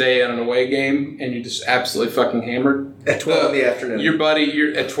lad's day on an away game, and you're just absolutely fucking hammered. At 12 in the afternoon. Your buddy,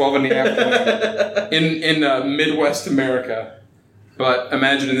 you're at 12 in the afternoon in Midwest America. But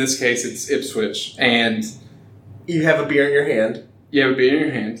imagine in this case it's Ipswich, and you have a beer in your hand. You have a beer in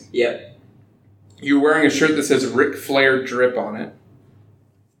your hand. Yep. You're wearing a shirt that says Ric Flair drip on it.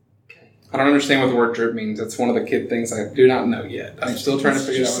 I don't understand what the word drip means. That's one of the kid things I do not know yet. I'm still trying to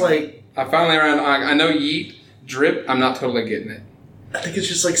figure it out. I finally I know yeet, drip, I'm not totally getting it. I think it's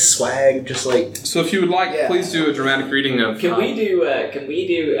just like swag, just like... So if you would like, please do a dramatic reading of... Can we do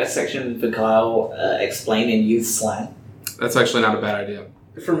a section for Kyle explaining youth slang? That's actually not a bad idea.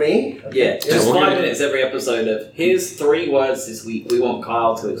 For me? Yeah, just 5 minutes every episode of, here's 3 words this week we want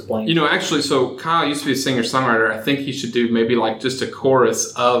Kyle to explain. You know, actually, so Kyle used to be a singer-songwriter. I think he should do maybe like just a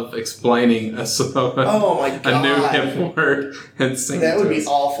chorus of explaining a new hip word and sing that it would to be us.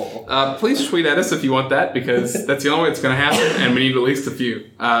 Awful. Please tweet at us if you want that, because that's the only way it's going to happen, and we need at least a few.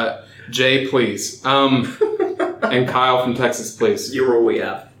 Jay, please. And Kyle from Texas, please. You're all we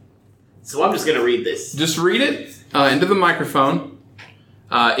have. So I'm just going to read this. Just read it into the microphone.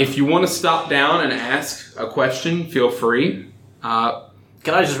 If you want to stop down and ask a question, feel free.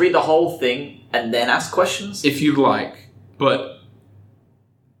 Can I just read the whole thing and then ask questions? If you'd like. But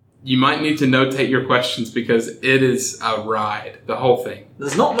you might need to notate your questions because it is a ride, the whole thing.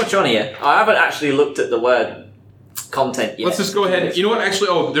 There's not much on here. I haven't actually looked at the word content yet. Let's just go ahead. You know what?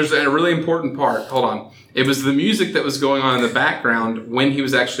 Actually, there's a really important part. Hold on. It was the music that was going on in the background when he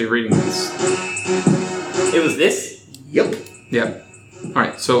was actually reading this. It was this? Yep. All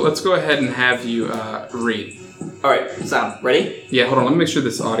right, so let's go ahead and have you read. All right, Sam, ready? Yeah, hold on. Let me make sure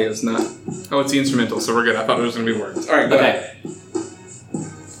this audio is not... Oh, it's the instrumental, so we're good. I thought it was going to be words. All right, go ahead.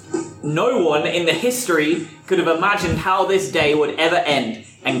 No one in the history could have imagined how this day would ever end.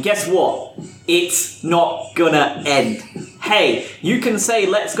 And guess what? It's not gonna end. Hey, you can say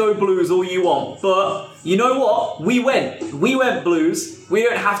let's go Blues all you want, but you know what? We went Blues. We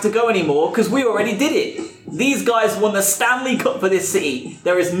don't have to go anymore because we already did it. These guys won the Stanley Cup for this city.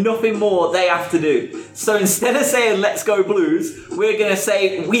 There is nothing more they have to do. So instead of saying let's go Blues, we're gonna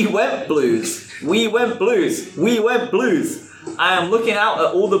say we went Blues. We went Blues. We went Blues. I am looking out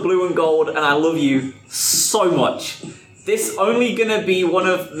at all the blue and gold and I love you so much. This only gonna be one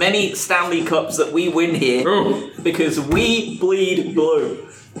of many Stanley Cups that we win here because we bleed blue.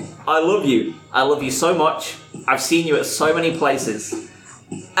 I love you. I love you so much. I've seen you at so many places.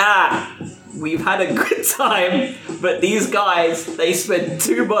 We've had a good time, but these guys, they spent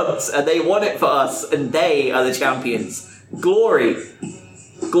 2 months and they won it for us and they are the champions. Gloria.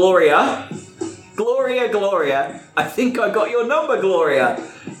 Gloria, I think I got your number, Gloria.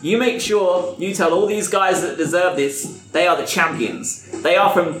 You make sure you tell all these guys that deserve this, they are the champions. They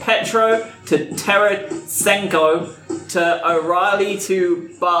are from Petro to Tarasenko to O'Reilly to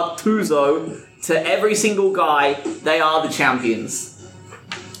Bartuzo to every single guy, they are the champions.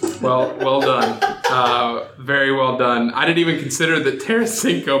 Well done. Very well done. I didn't even consider that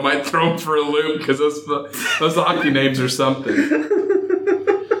Tarasenko might throw him for a loop because those hockey names are something.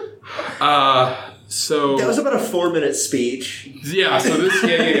 So that was about a 4-minute speech. Yeah. So this,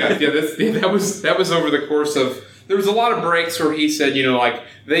 that was over the course of. There was a lot of breaks where he said,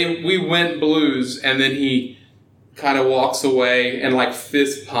 we went Blues, and then he kind of walks away and like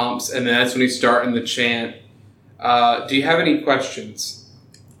fist pumps, and then that's when he's starting the chant. Do you have any questions?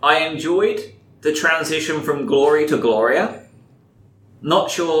 I enjoyed the transition from Glory to Gloria.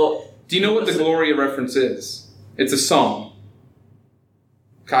 Not sure. Do you know what the Gloria reference is? It's a song.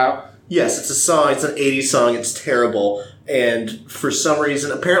 Kyle? Yes, it's a song. It's an 80s song. It's terrible. And for some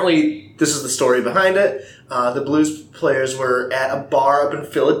reason, apparently, this is the story behind it. The blues players were at a bar up in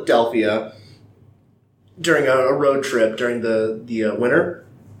Philadelphia during a road trip during the winter.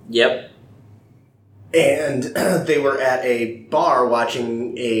 Yep. And they were at a bar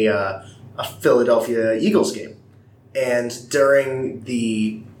watching a Philadelphia Eagles game. And during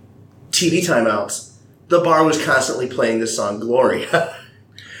the TV timeouts, the bar was constantly playing this song, Gloria.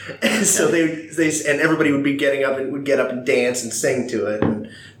 And so they and everybody would get up and dance and sing to it. And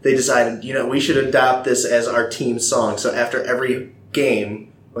they decided, we should adopt this as our team song. So after every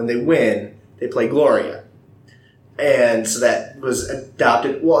game, when they win, they play Gloria. And so that was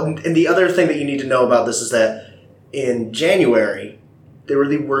adopted. Well, and the other thing that you need to know about this is that in January, they were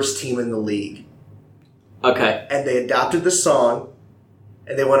the worst team in the league. Okay. And they adopted the song,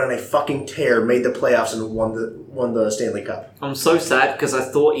 and they went on a fucking tear, made the playoffs, and won the Stanley Cup. I'm so sad because I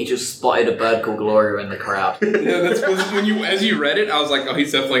thought he just spotted a bird called Gloria in the crowd. Yeah, that's as you read it, I was like, oh,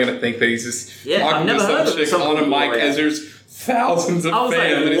 he's definitely going to think that he's just talking to some chick on a mic as there's thousands of fans.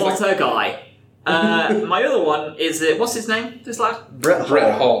 I was and like, what a guy. My other one is, what's his name, this lad? Brett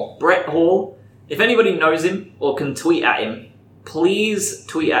Hall. Brett Hall. If anybody knows him or can tweet at him, please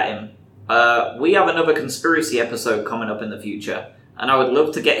tweet at him. We have another conspiracy episode coming up in the future, and I would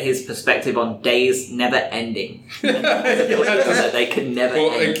love to get his perspective on days never ending. They can never end.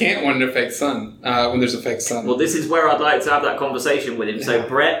 Well, it can't when there's a fake sun. When there's a fake sun. Well, this is where I'd like to have that conversation with him. Yeah. So,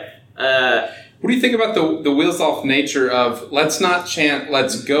 Brett... what do you think about the wheels-off nature of, let's not chant,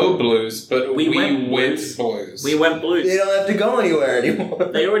 let's go blues, but we went blues? We went blues. They don't have to go anywhere anymore.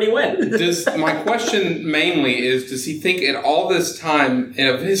 They already went. My question mainly is, does he think in all this time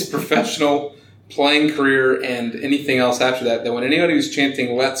of his professional playing career and anything else after that when anybody was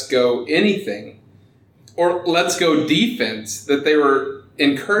chanting, let's go anything, or let's go defense, that they were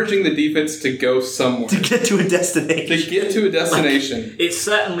encouraging the defense to go somewhere. To get to a destination. It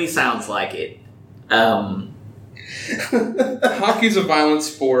certainly sounds like it. Hockey's a violent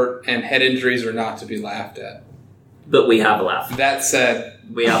sport, and head injuries are not to be laughed at. But we have laughed. That said,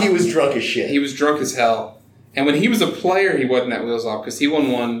 he was drunk as shit. He was drunk as hell. And when he was a player, he wasn't at wheels off because he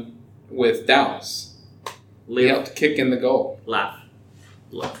won one with Dallas. He helped kick in the goal. Laugh.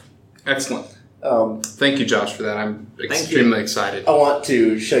 Excellent. Thank you, Josh, for that. I'm extremely excited. I want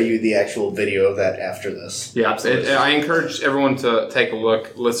to show you the actual video of that after this. Yeah, I encourage everyone to take a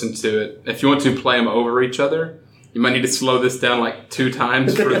look, listen to it. If you want to play them over each other, you might need to slow this down like 2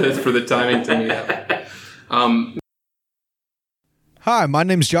 times for the timing to meet up. Hi, my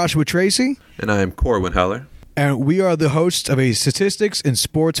name is Joshua Tracy. And I am Corwin Heller. And we are the hosts of a statistics and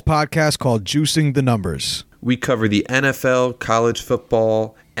sports podcast called Juicing the Numbers. We cover the NFL, college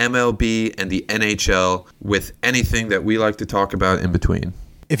football, MLB, and the NHL with anything that we like to talk about in between.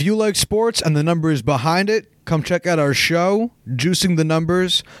 If you like sports and the numbers behind it, come check out our show, Juicing the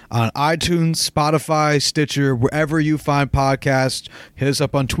Numbers, on iTunes, Spotify, Stitcher, wherever you find podcasts. Hit us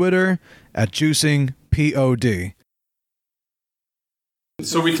up on Twitter at JuicingPod.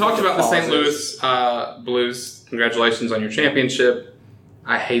 So we talked about the St. Louis Blues. Congratulations on your championship.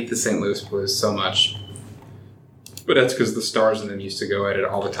 I hate the St. Louis Blues so much. But that's because the Stars and them used to go at it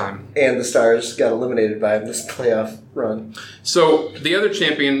all the time. And the Stars got eliminated by this playoff run. So the other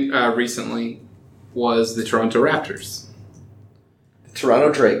champion recently was the Toronto Raptors. The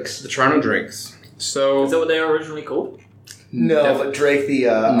Toronto Drakes. So is that what they were originally called? No, but Drake, the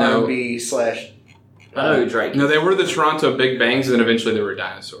R&B / I know Drake. No, they were the Toronto Big Bangs, and then eventually they were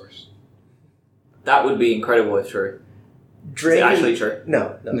dinosaurs. That would be incredible if true. Drake is it actually true?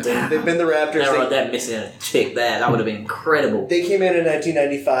 No. They've been the Raptors. They're missing a chick there. That would have been incredible. They came in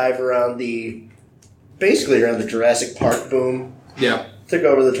 1995 around the Jurassic Park boom. Yeah. Took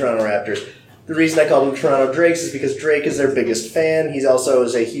over the Toronto Raptors. The reason I call them Toronto Drakes is because Drake is their biggest fan. He's also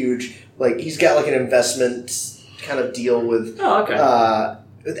a huge, he's got an investment kind of deal with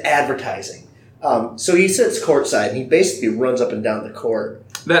with advertising. So he sits courtside and he basically runs up and down the court.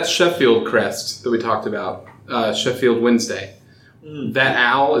 That Sheffield crest that we talked about, Sheffield Wednesday. That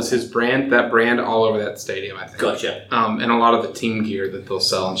owl is his brand. That brand all over that stadium, I think. Gotcha. And a lot of the team gear that they'll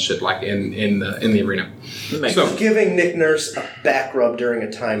sell and shit in the arena. So giving Nick Nurse a back rub during a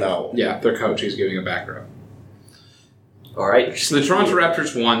timeout. Yeah, their coach is giving a back rub. All right. So the Toronto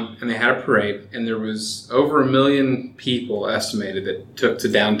Raptors won, and they had a parade, and there was over 1 million people estimated that took to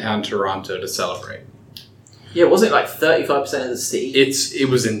downtown Toronto to celebrate. Yeah, wasn't it like 35% of the city It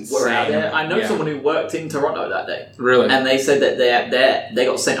was insane. were out there? I know Yeah. someone who worked in Toronto that day. Really? And they said that they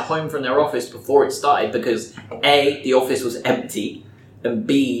got sent home from their office before it started because A, the office was empty, and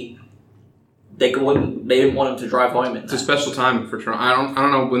B, they didn't want them to drive home in It's a time. special time for Toronto. I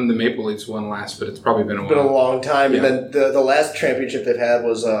don't know when the Maple Leafs won last, but it's probably been a It's been a while. long time. Yeah. And then the last championship they've had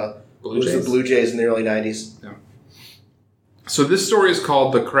was the Blue Jays in the early 90s. So this story is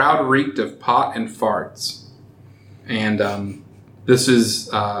called "The Crowd Reeked of Pot and Farts," and this is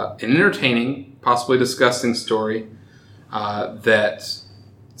an entertaining, possibly disgusting story that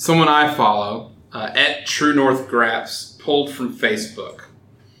someone I follow at True North Graphs pulled from Facebook.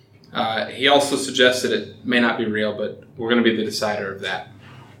 He also suggested it may not be real, but we're going to be the decider of that.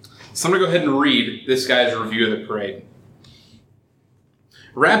 So I'm going to go ahead and read this guy's review of the parade.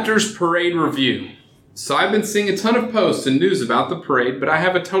 Raptors Parade Review. So I've been seeing a ton of posts and news about the parade, but I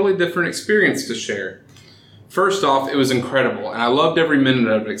have a totally different experience to share. First off, it was incredible, and I loved every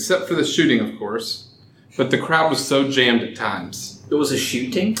minute of it, except for the shooting, of course. But the crowd was so jammed at times. There was a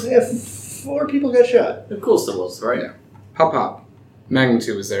shooting? Yeah, 4 people got shot. Of course there was, right? Yeah. Hop hop.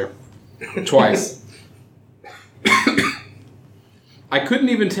 Magnitude was there. Twice. I couldn't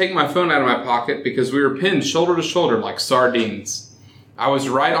even take my phone out of my pocket because we were pinned shoulder to shoulder like sardines. I was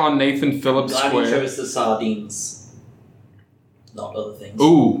right on Nathan Phillips Glad you Square. chose the sardines, not other things.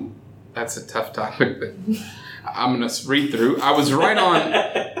 Ooh, that's a tough topic that I'm going to read through. I was right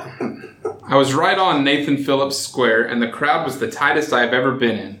on Nathan Phillips Square, and the crowd was the tightest I've ever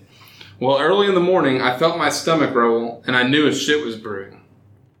been in. Well, early in the morning, I felt my stomach roll, and I knew a shit was brewing.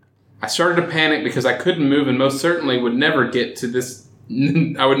 I started to panic because I couldn't move and most certainly would never get to this.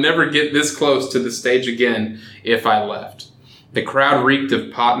 I would never get this close to the stage again if I left. The crowd reeked of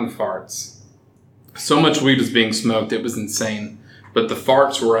pot and farts. So much weed was being smoked, it was insane. But the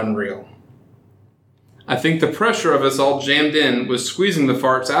farts were unreal. I think the pressure of us all jammed in was squeezing the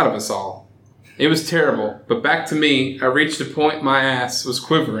farts out of us all. It was terrible, but back to me, I reached a point my ass was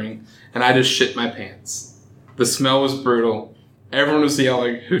quivering, and I just shit my pants. The smell was brutal. Everyone was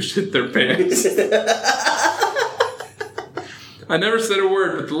yelling, who shit their pants? I never said a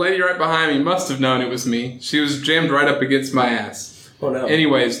word, but the lady right behind me must have known it was me. She was jammed right up against my ass. Oh no.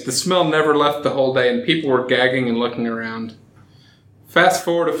 Anyways, the smell never left the whole day, and people were gagging and looking around. Fast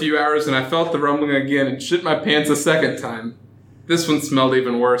forward a few hours, and I felt the rumbling again and shit my pants a second time. This one smelled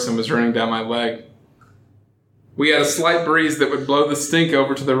even worse and was running down my leg. We had a slight breeze that would blow the stink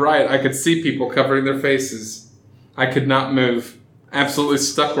over to the right. I could see people covering their faces. I could not move. Absolutely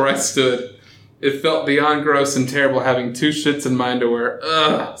stuck where I stood. It felt beyond gross and terrible having 2 shits in my underwear.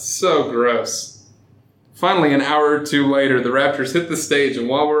 Ugh, so gross. Finally, an hour or 2 later, the Raptors hit the stage, and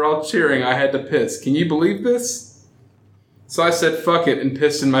while we're all cheering, I had to piss. Can you believe this? So I said fuck it and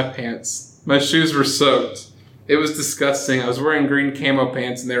pissed in my pants. My shoes were soaked. It was disgusting. I was wearing green camo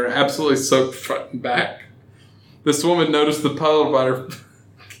pants, and they were absolutely soaked front and back. This woman noticed the puddle by her...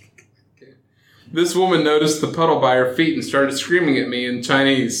 This woman noticed the puddle by her feet and started screaming at me in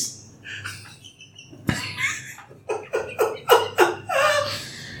Chinese.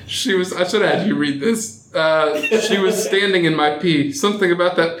 I should have had you read this. She was standing in my pee. Something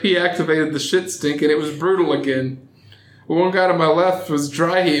about that pee activated the shit stink, and it was brutal again. One guy to my left was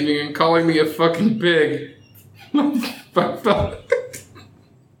dry heaving and calling me a fucking pig. I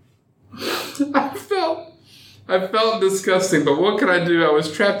felt disgusting, but what could I do? I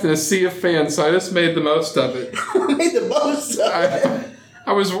was trapped in a sea of fans, so I just made the most of it. Made the most of it.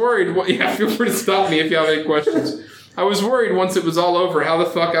 I was worried. Yeah, feel free to stop me if you have any questions. I was worried once it was all over how the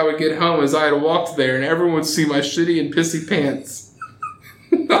fuck I would get home, as I had walked there and everyone would see my shitty and pissy pants.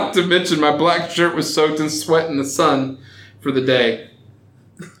 Not to mention my black shirt was soaked in sweat in the sun for the day.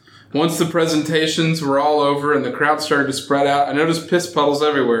 Once the presentations were all over and the crowd started to spread out, I noticed piss puddles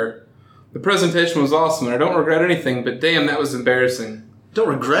everywhere. The presentation was awesome and I don't regret anything, but damn, that was embarrassing. Don't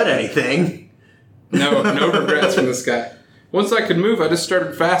regret anything. No regrets from this guy. Once I could move, I just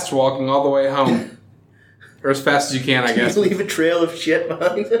started fast walking all the way home. Or as fast as you can, I guess. Leave a trail of shit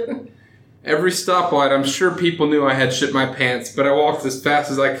behind him. Every stoplight, I'm sure people knew I had shit my pants, but I walked as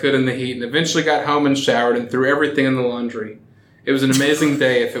fast as I could in the heat and eventually got home and showered and threw everything in the laundry. It was an amazing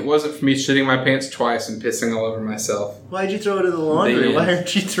day if it wasn't for me shitting my pants twice and pissing all over myself. Why'd you throw it in the laundry? Why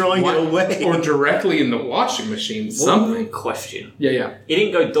aren't you throwing it away? Or directly in the washing machine. One Something. question. Yeah. He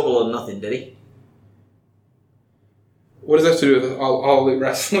didn't go double or nothing, did he? What does that have to do with all elite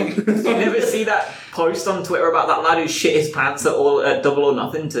wrestling? You never see that post on Twitter about that lad who shit his pants at double or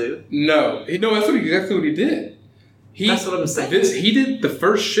nothing too? No, that's exactly what he did. That's what I'm saying. He did the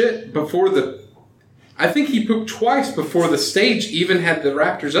first shit before the... I think he pooped twice before the stage even had the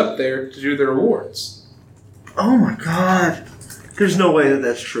Raptors up there to do their awards. Oh my god. There's no way that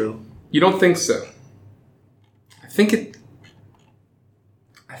that's true. You don't think so? I think it.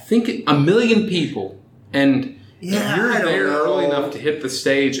 1,000,000 people, and Yeah, you're I don't there know. early enough to hit the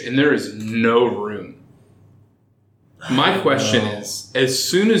stage, and there is no room. My question is, as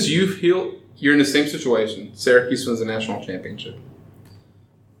soon as you feel you're in the same situation, Syracuse wins the national championship,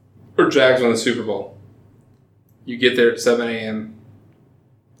 or Jags win the Super Bowl, you get there at 7 a.m.,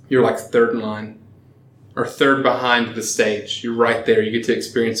 you're like third in line, or third behind the stage. You're right there. You get to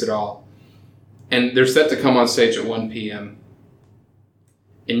experience it all. And they're set to come on stage at 1 p.m.,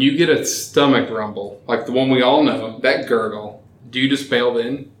 and you get a stomach rumble, like the one we all know, that gurgle. Do you just bail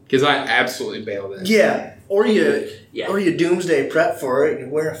in? Because I absolutely bailed in. Yeah. Or you Yeah. or you doomsday prep for it and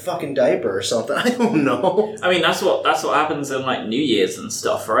wear a fucking diaper or something. I don't know. I mean, that's what happens in like New Year's and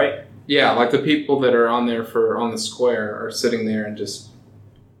stuff, right? Yeah, like the people that are on there on the square are sitting there and just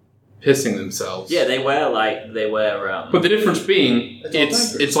pissing themselves. Yeah, they wear. But the difference being, It's all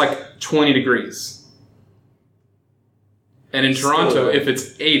diapers. it's like 20 degrees. And in Toronto, if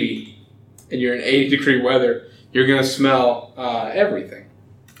it's 80 and you're in 80-degree weather, you're going to smell everything.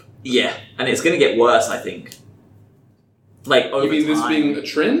 Yeah, and it's going to get worse, I think. Like over You mean this time. being a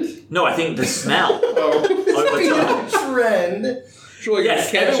trend? No, I think the smell Oh, over time. Trend. surely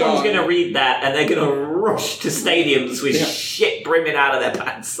Yes, catch everyone's on. going to read that, and they're going to rush to stadiums with Yeah. shit brimming out of their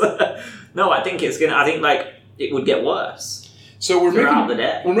pants. No, I think like it would get worse So we're throughout the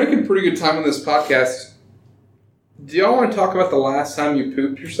making day. we're making pretty good time on this podcast. Do y'all want to talk about the last time you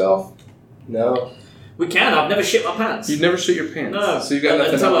pooped yourself? No. We can. I've never shit my pants. You've never shit your pants. No, So you got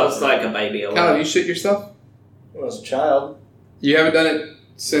nothing until I else. was like a baby or Kyle, have whatever. you shit yourself? When I was a child. You haven't done it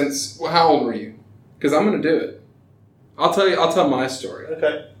since. Well, how old were you? Because I'm going to do it. I'll tell my story.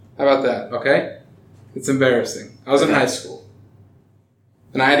 Okay. How about that? Okay. It's embarrassing. I was in high school,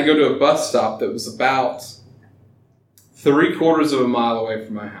 and I had to go to a bus stop that was about 3/4 of a mile away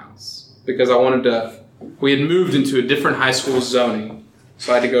from my house because I wanted to. We had moved into a different high school zoning,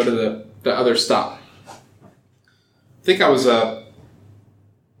 so I had to go to the other stop. I think I was a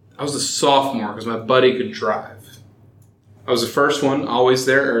sophomore because my buddy could drive. I was the first one, always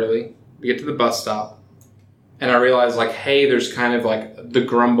there early. We get to the bus stop, and I realized, like, hey, there's kind of like the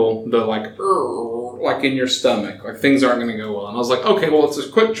grumble, the like in your stomach, like things aren't going to go well. And I was like, okay, well, it's a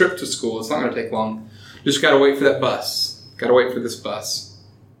quick trip to school. It's not going to take long. Just got to wait for that bus. Got to wait for this bus.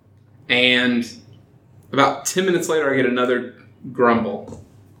 And about 10 minutes later, I get another grumble.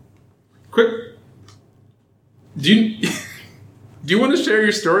 Quick. Do you want to share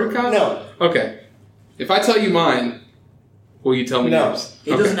your story, Kyle? No. Okay. If I tell you mine, will you tell me No. yours?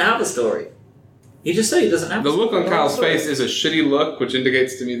 He doesn't have a story. He just said he doesn't have The a story. look on No Kyle's story. face is a shitty look, which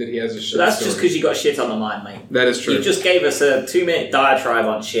indicates to me that he has a shitty But that's story. just because you got shit on the mind, mate. That is true. You just gave us a 2-minute diatribe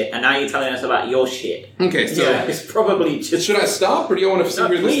on shit, and now you're telling us about your shit. Okay, so Yeah, it's probably just. should I stop, or do you want to No,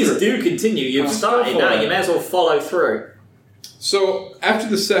 hear please this through? do continue. You've Go started for now. it. You may as well follow through. So after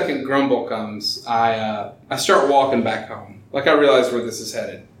the second grumble comes, I start walking back home. Like I realize where this is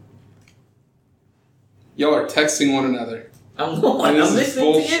headed. Y'all are texting one another. I'm not. And I'm this is listening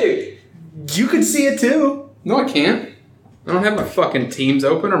bullshit. to you. You could see it too. No, I can't. I don't have my fucking Teams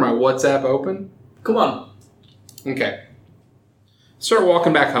open or my WhatsApp open. Come on. Okay. Start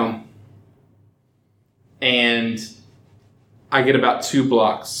walking back home. And I get about 2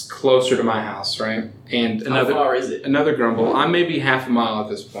 blocks closer to my house, right? And How far is it? another grumble. I'm maybe half a mile at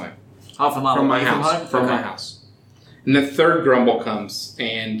this point. Half a mile From my away house. home? From Okay. my house. And the third grumble comes,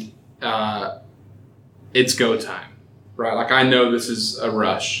 and it's go time, right? Like I know this is a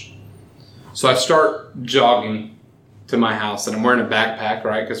rush. So I start jogging to my house, and I'm wearing a backpack,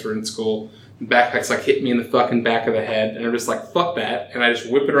 right? Because we're in school. The backpack's like hitting me in the fucking back of the head, and I'm just like, fuck that. And I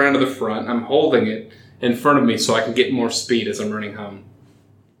just whip it around to the front. I'm holding it in front of me so I can get more speed as I'm running home.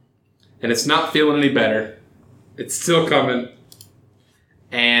 And it's not feeling any better. It's still coming.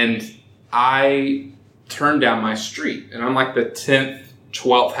 And I turn down my street, and I'm like the 10th,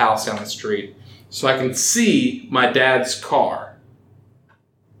 12th house down the street. So I can see my dad's car.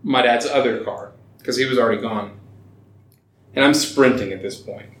 My dad's other car. Because he was already gone. And I'm sprinting at this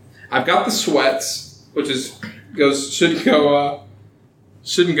point. I've got the sweats, which shouldn't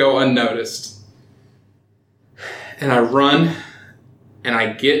go unnoticed. And I run, and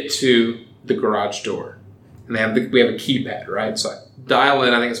I get to the garage door. And we have a keypad, right? So I dial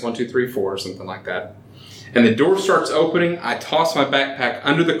in, I think it's 1, 2, 3, 4 or something like that. And the door starts opening. I toss my backpack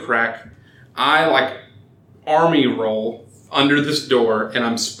under the crack. I like army roll under this door, and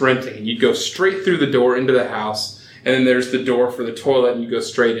I'm sprinting. And you go straight through the door into the house, and then there's the door for the toilet, and you go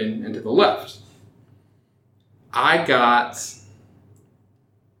straight in and to the left. I got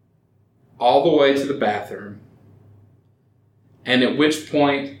all the way to the bathroom, and at which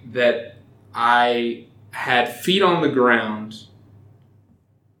point that I had feet on the ground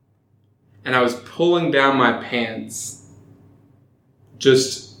and I was pulling down my pants,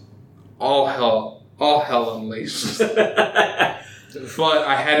 just all hell unleashed. But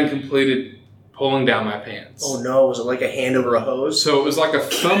I hadn't completed pulling down my pants. Oh no! Was it like a hand over a hose? So it was like a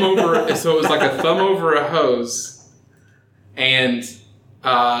thumb over. So it was like a thumb over a hose, and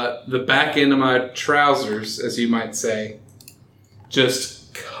the back end of my trousers, as you might say,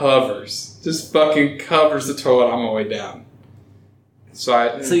 just fucking covers the toilet on my way down.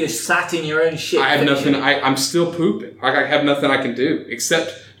 So you're sat in your own shit. I have nothing. I'm still pooping. I have nothing I can do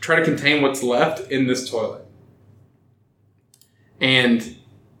except try to contain what's left in this toilet. And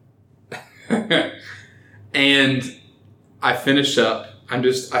and I finish up.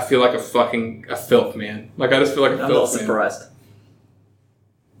 I feel like a filth man. Like I just feel like a filth man. I'm not surprised.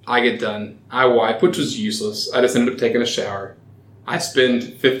 I get done. I wipe, which was useless. I just ended up taking a shower. I spend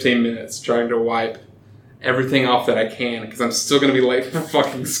 15 minutes trying to wipe everything off that I can because I'm still going to be late for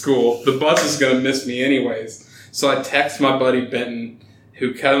fucking school. The bus is going to miss me anyways. So I text my buddy Benton,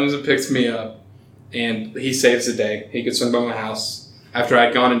 who comes and picks me up, and he saves the day. He gets swing by my house after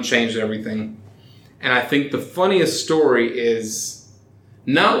I'd gone and changed everything. And I think the funniest story is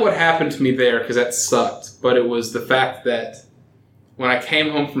not what happened to me there, because that sucked, but it was the fact that when I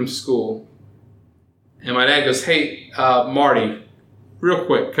came home from school, and my dad goes, "Hey, Marty, real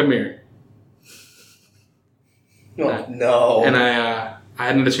quick, come here." Oh, no. And I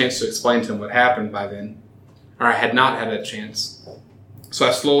hadn't had a chance to explain to him what happened by then. Or I had not had that chance. So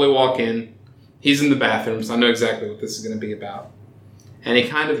I slowly walk in. He's in the bathroom, so I know exactly what this is going to be about. And he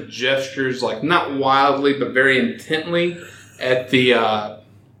kind of gestures, like, not wildly, but very intently at the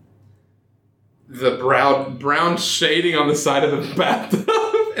brown shading on the side of the bathtub.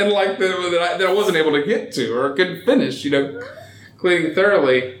 And, like, that I wasn't able to get to or couldn't finish, cleaning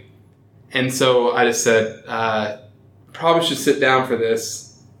thoroughly. And so I just said, probably should sit down for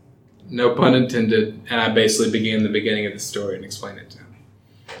this. No pun intended. And I basically began the beginning of the story and explained it to him.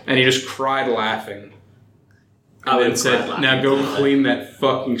 And he just cried laughing. And then said, "Now go clean that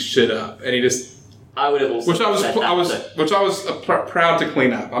fucking shit up." And he just... I would have also I was proud to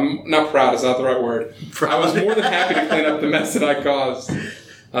clean up. I'm not proud, it's not the right word. I was more than happy to clean up the mess that I caused.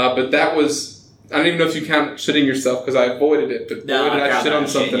 But that was... I don't even know if you count shitting yourself because I avoided it. But no, boy, did I shit on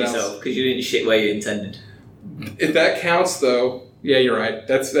something else. Because you didn't shit where you intended. If that counts, though, yeah, you're right.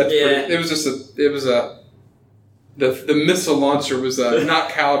 That's yeah. Pretty, the missile launcher was not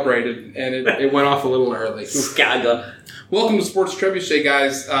calibrated, and it went off a little early. Scattergun. Welcome to Sports Trebuchet,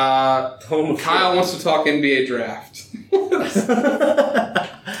 guys. Kyle wants to talk NBA draft.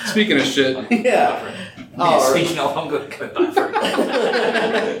 Speaking of shit. Yeah. Speaking of, I'm going to go back for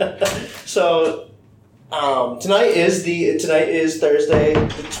it. So, tonight is Thursday, the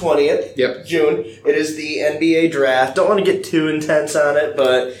 20th, Yep. June. It is the NBA draft. Don't want to get too intense on it,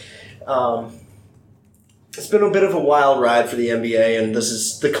 but it's been a bit of a wild ride for the NBA, and this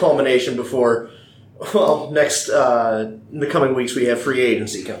is the culmination before, next, in the coming weeks we have free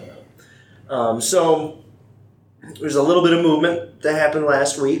agency coming up. So, there's a little bit of movement that happened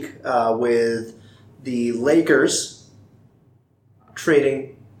last week with the Lakers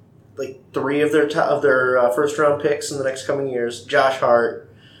trading like 3 of their first round picks in the next coming years. Josh Hart.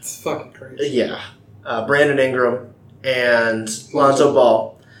 It's fucking crazy. Yeah. Brandon Ingram and Lonzo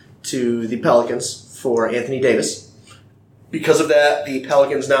Ball to the Pelicans for Anthony Davis. Because of that, the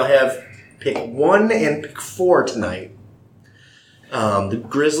Pelicans now have pick 1 and pick 4 tonight. The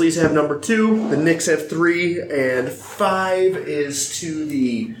Grizzlies have number 2, the Knicks have 3, and 5 is to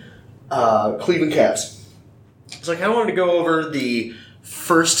the Cleveland Cavs. So I kind of wanted to go over the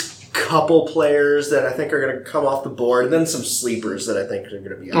first couple players that I think are going to come off the board, and then some sleepers that I think are going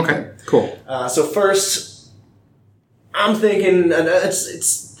to be out there. Okay, cool. So first, I'm thinking, and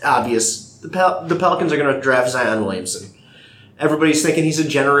it's obvious, the Pelicans are going to draft Zion Williamson. Everybody's thinking he's a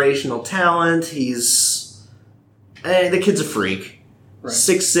generational talent. The kid's a freak. Right.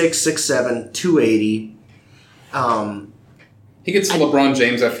 6'6", 6'7", 280. He gets LeBron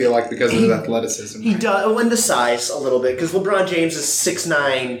James, I feel like, because of his athleticism. He does, and the size a little bit, because LeBron James is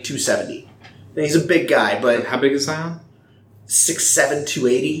 6'9", 270. And he's a big guy, but... How big is Zion? 6'7",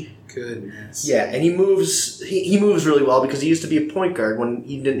 280. Goodness. Yeah, and he moves he moves really well because he used to be a point guard when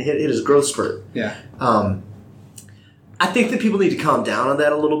he didn't hit his growth spurt. Yeah. I think that people need to calm down on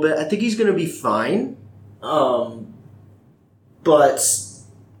that a little bit. I think he's going to be fine. But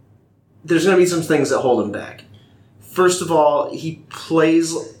there's going to be some things that hold him back. First of all, he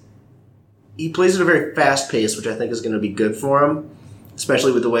plays at a very fast pace, which I think is going to be good for him.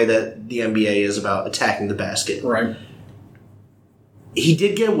 especially with the way that the NBA is about attacking the basket. Right. He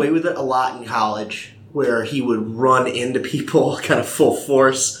did get away with it a lot in college, where he would run into people kind of full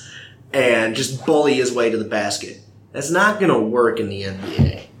force and just bully his way to the basket. That's not going to work in the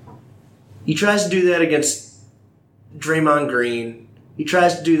NBA. He tries to do that against Draymond Green. He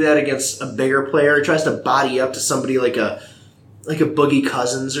tries to do that against a bigger player. He tries to body up to somebody like a Boogie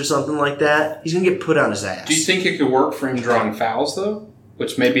Cousins or something like that. He's going to get put on his ass. Do you think it could work for him drawing fouls, though?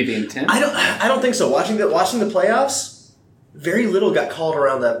 Which may be the intent? I don't think so. Watching the playoffs, very little got called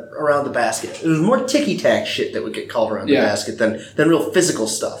around the basket. It was more ticky-tack shit that would get called around the basket than real physical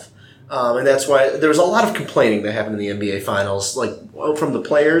stuff. And that's why there was a lot of complaining that happened in the NBA Finals, like from the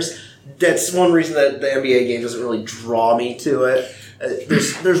players. That's one reason that the NBA game doesn't really draw me to it.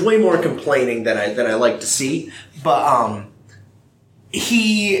 There's way more complaining than I like to see. But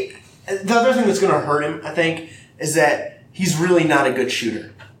the other thing that's going to hurt him, I think, is that he's really not a good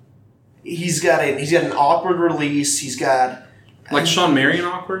shooter. He's got an awkward release. He's got like Sean Marion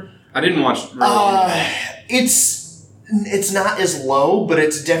awkward. I didn't watch. It's not as low, but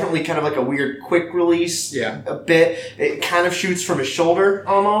it's definitely kind of like a weird quick release. Yeah. A bit. It kind of shoots from his shoulder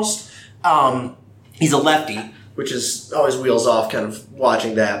almost. He's a lefty, which is always wheels off kind of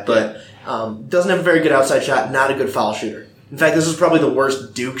watching that, but doesn't have a very good outside shot, not a good foul shooter. In fact, this is probably the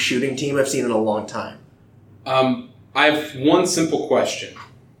worst Duke shooting team I've seen in a long time. I have one simple question.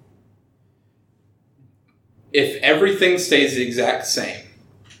 If everything stays the exact same,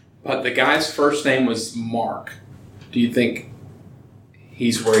 but the guy's first name was Mark, do you think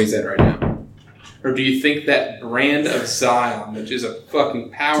he's where he's at right now? Or do you think that brand of Zion, which is a fucking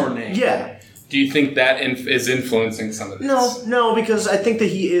power name, do you think that is influencing some of this? No, because I think that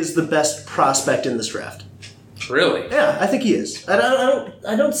he is the best prospect in this draft. Really? Yeah, I think he is.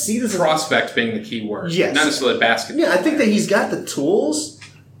 I don't see this prospect being the key word. Yes. Not necessarily basketball. Yeah, I think that he's got the tools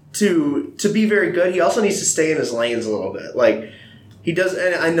to be very good. He also needs to stay in his lanes a little bit. Like he does,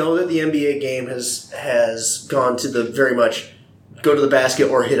 and I know that the NBA game has gone to the very much go to the basket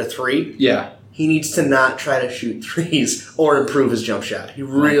or hit a three. Yeah. He needs to not try to shoot threes or improve his jump shot. He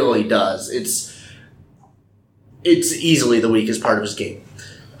really does. It's easily the weakest part of his game.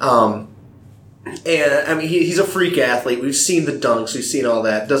 And I mean, he's a freak athlete. We've seen the dunks. We've seen all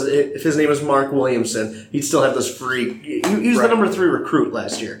that. If his name was Mark Williamson, he'd still have this freak. He was the number 3 recruit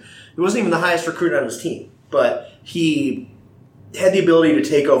last year. He wasn't even the highest recruit on his team, but he had the ability to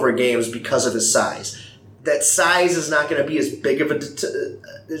take over games because of his size. That size is not going to be as big of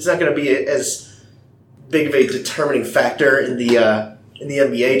it's not going to be as big of a determining factor in the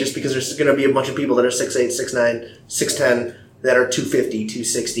NBA, just because there's going to be a bunch of people that are 6'8", 6'9", 6'10", that are 250,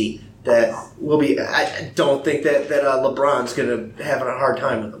 260. That will be. I don't think that LeBron's going to have a hard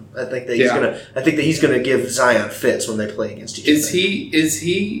time with him. I think that he's going to give Zion fits when they play against each other. Is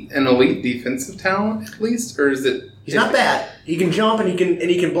he an elite defensive talent at least, or is it? He's not bad. He can jump and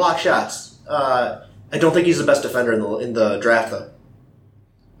he can block shots. I don't think he's the best defender in the draft though.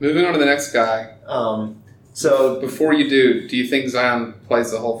 Moving on to the next guy. So before you do you think Zion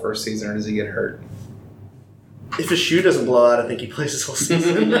plays the whole first season, or does he get hurt? If his shoe doesn't blow out, I think he plays his whole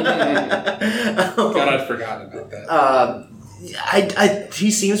season. God, I'd forgotten about that.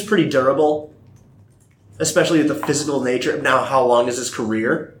 He seems pretty durable, especially with the physical nature. Now, how long is his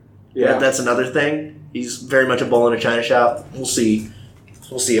career? Yeah, that's another thing. He's very much a bull in a china shop. We'll see.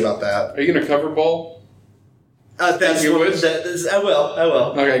 We'll see about that. Are you going to cover bowl? I will.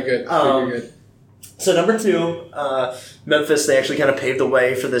 Okay, good. Good. So number 2, Memphis. They actually kind of paved the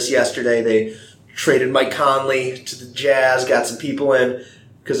way for this yesterday. They traded Mike Conley to the Jazz, got some people in,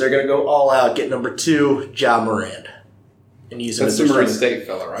 because they're going to go all out, get number 2, Ja Morant. And use him as the Murray State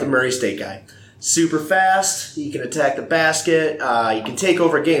fella, right? The Murray State guy. Super fast. He can attack the basket. He can take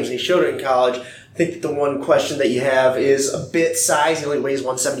over games. And he showed it in college. I think that the one question that you have is a bit size. He only weighs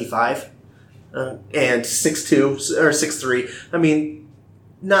 175. And 6'2", or 6'3". I mean,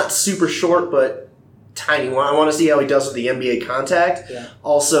 not super short, but tiny. I want to see how he does with the NBA contact. Yeah.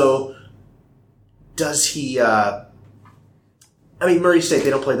 Also, does he... Murray State, they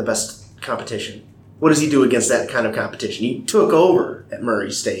don't play the best competition. What does he do against that kind of competition? He took over at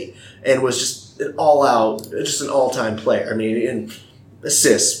Murray State and was just an all-out, just an all-time player. I mean, in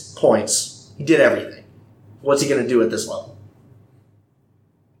assists, points, he did everything. What's he going to do at this level?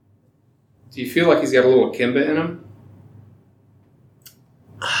 Do you feel like he's got a little Kemba in him?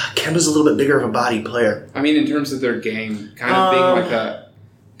 Kemba's a little bit bigger of a body player. I mean, in terms of their game, kind of being like a...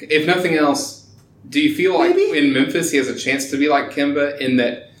 If nothing else, do you feel like in Memphis he has a chance to be like Kemba in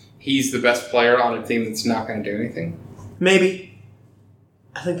that he's the best player on a team that's not going to do anything? Maybe.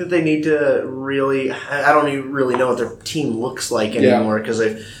 I think that they need to really. I don't even really know what their team looks like anymore because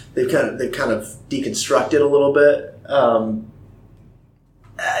they've kind of deconstructed a little bit.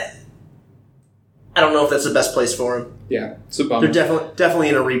 I don't know if that's the best place for him. Yeah, it's a bummer. They're definitely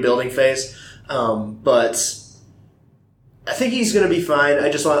in a rebuilding phase, but I think he's going to be fine.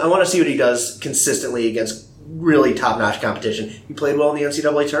 I want to see what he does consistently against really top-notch competition. He played well in the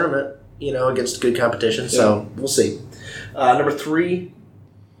NCAA tournament, against good competition. So we'll see. Number 3,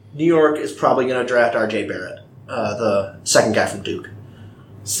 New York is probably going to draft R.J. Barrett, the second guy from Duke.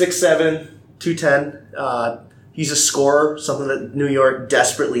 6'7", 210. He's a scorer, something that New York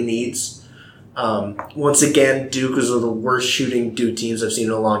desperately needs. Once again, Duke was one of the worst shooting Duke teams I've seen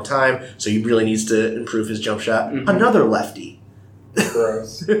in a long time, so he really needs to improve his jump shot. Mm-hmm. Another lefty.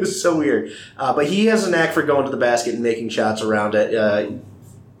 Gross. It was so weird. But he has a knack for going to the basket and making shots around it.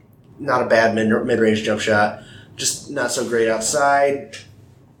 Not a bad mid-range jump shot, just not so great outside.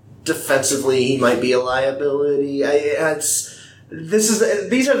 Defensively, he might be a liability.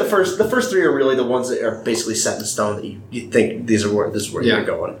 These are the first 3 are really the ones that are basically set in stone that you think this is where you're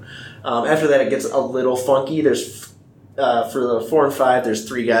going. After that, it gets a little funky. There's for the 4 and 5, there's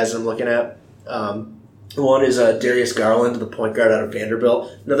 3 guys I'm looking at. One is Darius Garland, the point guard out of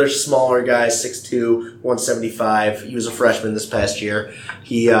Vanderbilt. Another smaller guy, 6'2", 175. He was a freshman this past year.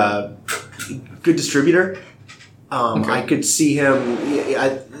 He good distributor. Okay. I could see him.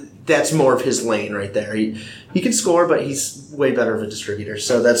 That's more of his lane right there. He can score, but he's way better of a distributor.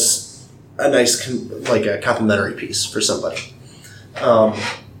 So that's a nice a complimentary piece for somebody.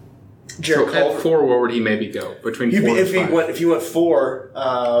 So at 4, where would he maybe go? Between 4 and 5? If he went 4,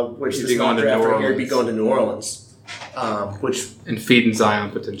 which is going to New Orleans. He'd be going to New Orleans, and feeding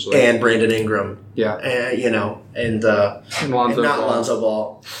Zion potentially, and Brandon Ingram, and and Lonzo not Ball. Lonzo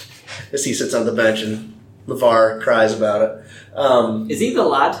Ball, as he sits on the bench and LeVar cries about it. Is he the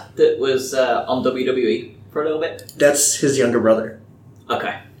lad that was on WWE for a little bit? That's his younger brother.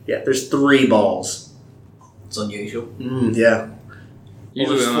 Okay, Yeah, there's 3 balls. it's unusual. Yeah.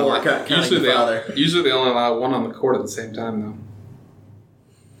 Usually they only allow one on the court at the same time, though.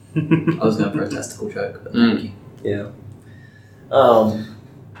 I was going for a testicle joke, but thank you. Yeah.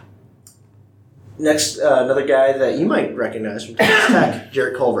 Next, another guy that you might recognize from Texas Tech,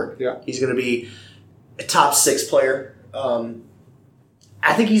 Jarrett Culver. Yeah. He's going to be a top 6 player.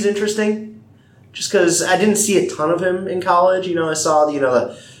 I think he's interesting, just because I didn't see a ton of him in college. I saw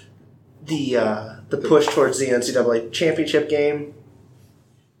the push towards the NCAA championship game.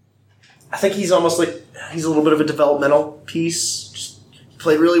 I think he's almost he's a little bit of a developmental piece. Just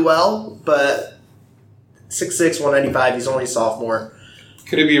played really well, but 6'6", 195. He's only a sophomore.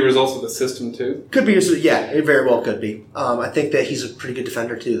 Could it be a result of the system too? Could be. Yeah, it very well could be. I think that he's a pretty good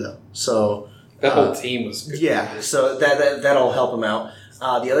defender too, though. So that whole team was good. Yeah, so that'll help him out.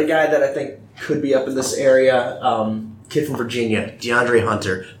 The other guy that I think could be up in this area, kid from Virginia, DeAndre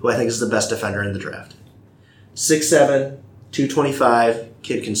Hunter, who I think is the best defender in the draft. 6'7", 225.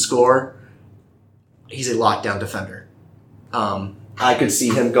 Kid can score. He's a lockdown defender. I could see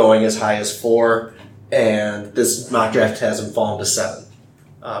him going as high as 4, and this mock draft has him falling to 7.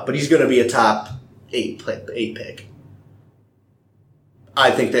 But he's going to be a top 8 pick.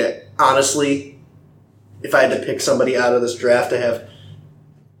 I think that, honestly, if I had to pick somebody out of this draft to have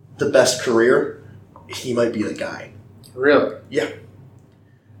the best career, he might be the guy. Really? Yeah.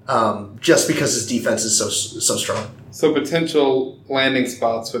 Just because his defense is so strong. So potential landing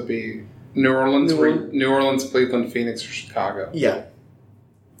spots would be New Orleans, Cleveland, Phoenix, or Chicago. Yeah.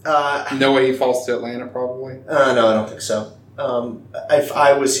 No way he falls to Atlanta, probably. No, I don't think so. If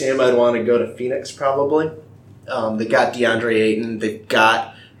I was him, I'd want to go to Phoenix, probably. They got DeAndre Ayton. They've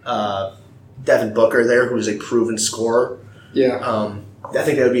got Devin Booker there, who's a proven scorer. Yeah. I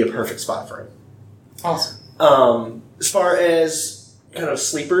think that would be a perfect spot for him. Awesome. As far as kind of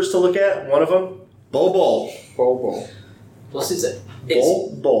sleepers to look at, one of them, Bol Bol. What's his name?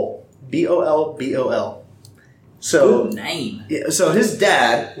 Bol Bol. B-O-L-B-O-L. So, good name. Yeah, so his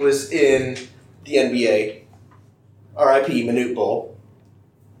dad was in the NBA. R.I.P. Manute Bol.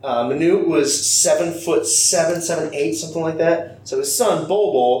 Manute was 7'7", 7'8", something like that. So his son,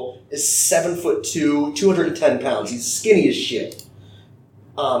 Bol Bol, is 7'2", 210 pounds. He's skinny as shit.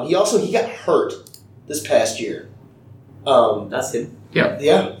 He got hurt this past year. That's him.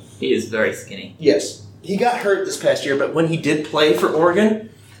 Yeah. He is very skinny. Yes. He got hurt this past year, but when he did play for Oregon,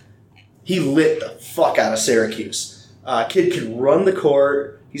 he lit the fuck out of Syracuse. Kid can run the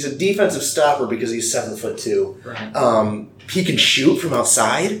court. He's a defensive stopper because he's 7'2". Right. He can shoot from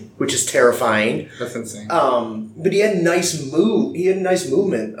outside, which is terrifying. That's insane. But he had nice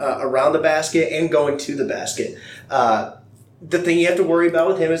movement around the basket and going to the basket. the thing you have to worry about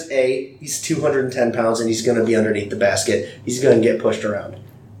with him is A, he's 210 pounds and he's going to be underneath the basket. He's going to get pushed around.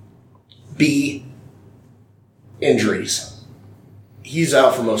 B, injuries. He's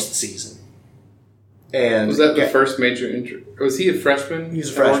out for most of the season. And Was that the first major injury? Was he a freshman? He's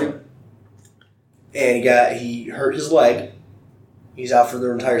a at freshman. Oregon? And he hurt his leg. He's out for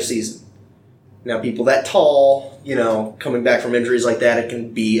the entire season. Now, people that tall, coming back from injuries like that, it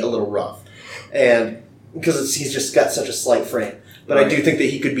can be a little rough. And because he's just got such a slight frame. But I do think that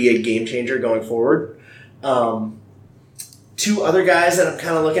he could be a game changer going forward. Two other guys that I'm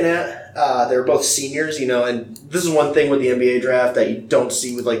kind of looking at, they're both seniors, and this is one thing with the NBA draft that you don't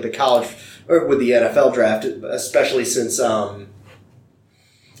see with like the college or with the NFL draft, especially since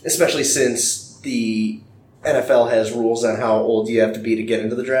the NFL has rules on how old you have to be to get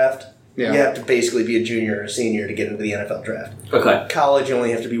into the draft. Yeah. You have to basically be a junior or a senior to get into the NFL draft. Okay. College, you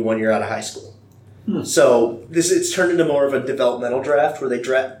only have to be 1 year out of high school. So it's turned into more of a developmental draft where they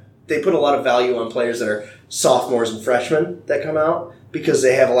put a lot of value on players that are sophomores and freshmen that come out because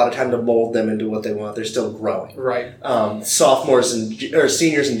they have a lot of time to mold them into what they want. They're still growing. Right. Sophomores or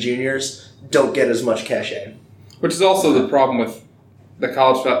seniors and juniors don't get as much cachet. Which is also the problem with the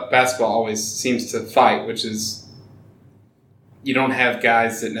college basketball always seems to fight, which is you don't have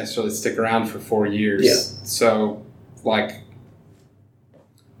guys that necessarily stick around for 4 years. Yeah. So, like,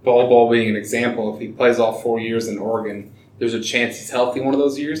 Bol being an example, if he plays all 4 years in Oregon, there's a chance he's healthy one of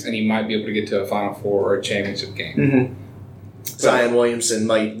those years, and he might be able to get to a Final Four or a championship game. Mm-hmm. Zion Williamson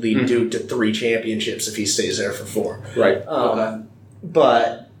might lead Duke to 3 championships if he stays there for 4. Right.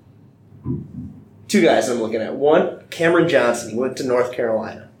 But 2 guys I'm looking at. One, Cameron Johnson. He went to North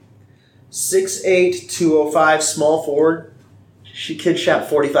Carolina. 6'8", 205, small forward. Kid shot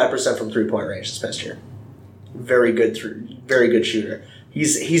 45% from 3-point range this past year. Very good shooter.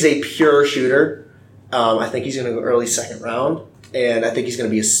 He's a pure shooter. I think he's going to go early second round, and I think he's going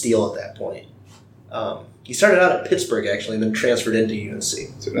to be a steal at that point. He started out at Pittsburgh, actually, and then transferred into UNC.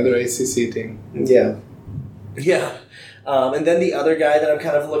 It's another ACC team. Yeah. Yeah. And then the other guy that I'm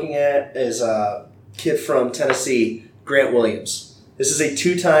kind of looking at is a kid from Tennessee, Grant Williams. This is a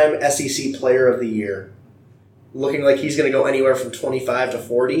 2-time SEC Player of the Year. Looking like he's going to go anywhere from 25 to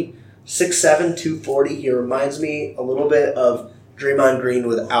 40. 6'7", 240. He reminds me a little bit of Draymond Green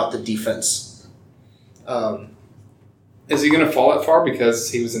without the defense. Is he going to fall that far because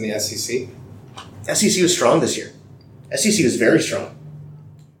he was in the SEC? SEC was strong this year. SEC was very strong.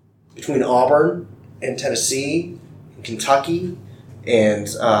 Between Auburn and Tennessee, and Kentucky, and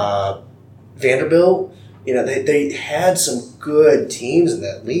Vanderbilt, they had some good teams in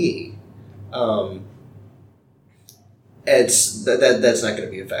that league. That's not going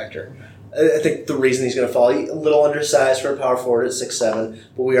to be a factor. I think the reason he's going to fall, a little undersized for a power forward at 6'7",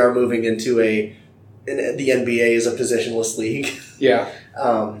 but we are moving into the NBA is a positionless league. Yeah.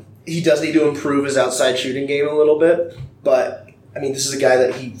 He does need to improve his outside shooting game a little bit, but this is a guy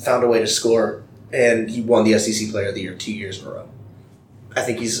that he found a way to score, and he won the SEC Player of the Year 2 years in a row. I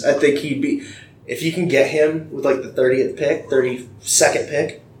think he'd be, if you can get him with like the 32nd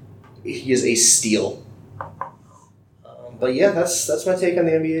pick, he is a steal. But yeah, that's my take on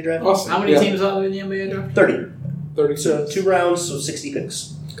the NBA draft. Awesome. How many teams are there in the NBA draft? 30. So 2 rounds, so 60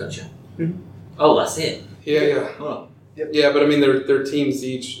 picks. Gotcha. Mm-hmm. Oh, that's it. Yeah. Oh. Yep. Yeah, but their teams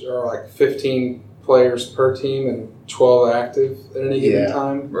each are like 15 players per team and 12 active at any given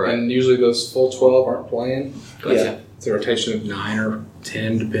time. Right. And usually those full 12 aren't playing. Gotcha. Yeah. It's a rotation of 9 or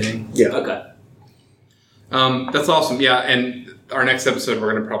 10, depending. Yeah. Okay. That's awesome. Yeah, and our next episode,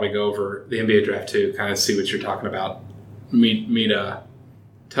 we're going to probably go over the NBA draft too, kind of see what you're talking about. Meet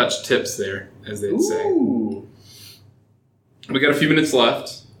touch tips there, as they'd say. We got a few minutes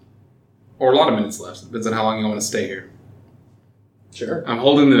left, or a lot of minutes left. Depends on how long you want to stay here. Sure. I'm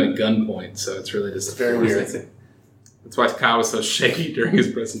holding them at gunpoint, so it's really just Very weird. That's why Kyle was so shaky during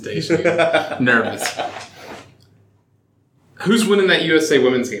his presentation. Nervous. Who's winning that USA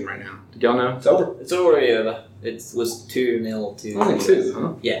women's game right now? Did y'all know? It's over. It's already over. It was 2-0 to... Only 2,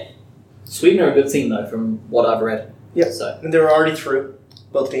 huh? Yeah. Sweden are a good team, though, from what I've read. Yeah. So. And they were already through,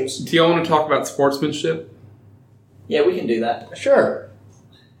 both teams. Do y'all want to talk about sportsmanship? Yeah, we can do that. Sure.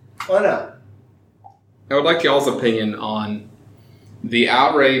 Why not? I would like y'all's opinion on the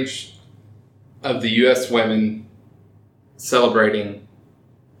outrage of the U.S. women celebrating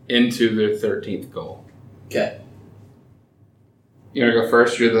into their 13th goal. Okay. You want to go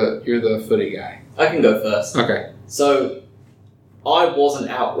first? You're the footy guy. I can go first. Okay. So, I wasn't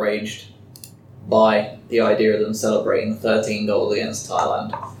outraged by the idea of them celebrating 13 goals against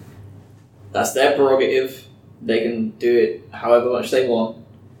Thailand. That's their prerogative. They can do it however much they want.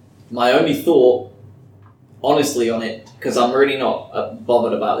 My only thought honestly on it, because I'm really not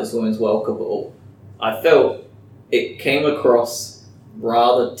bothered about this Women's World Cup at all, I felt it came across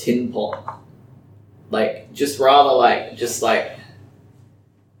rather tin pot. Just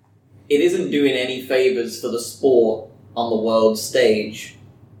it isn't doing any favours for the sport on the world stage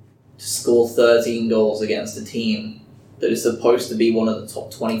to score 13 goals against a team that is supposed to be one of the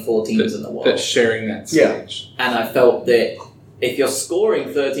top 24 teams in the world. That's sharing that stage. And I felt that if you're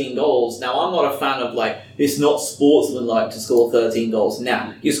scoring 13 goals, now I'm not a fan of it's not sportsmanlike to score 13 goals.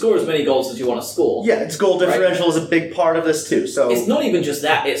 Now, you score as many goals as you want to score. Yeah, its goal differential is a big part of this too. So it's not even just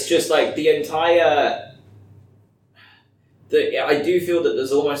that, it's just the entire... I do feel that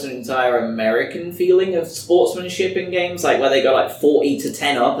there's almost an entire American feeling of sportsmanship in games, where they go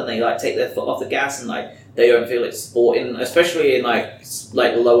 40-10 up and they take their foot off the gas and they don't feel it's sporting, especially in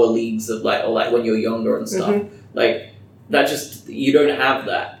lower leagues of or when you're younger and stuff. Mm-hmm. That just, you don't have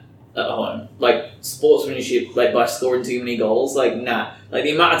that at home. Sportsmanship, by scoring too many goals, nah.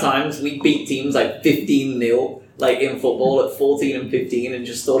 The amount of times we beat teams 15-0, in football at 14 and 15 and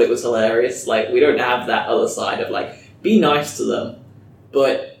just thought it was hilarious. We don't have that other side of be nice to them.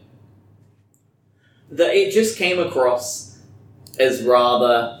 But it just came across as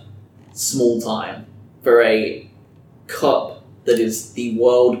rather small time for a cup that is the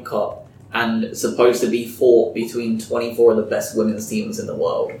World Cup and supposed to be fought between 24 of the best women's teams in the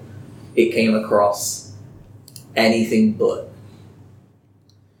world. It came across anything but.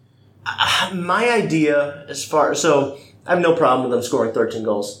 My idea, so I have no problem with them scoring 13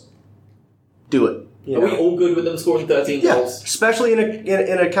 goals. Do it. Are we all good with them scoring 13 goals? Especially in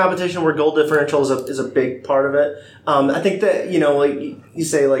a competition where goal differential is a big part of it. I think that you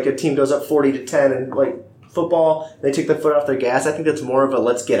say a team goes up 40-10 and football, they take the foot off their gas. I think that's more of a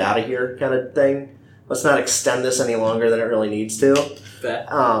let's get out of here kind of thing. Let's not extend this any longer than it really needs to. Fair.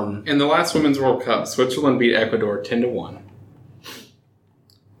 In the last Women's World Cup, Switzerland beat Ecuador 10-1,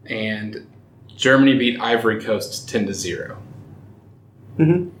 and Germany beat Ivory Coast 10-0.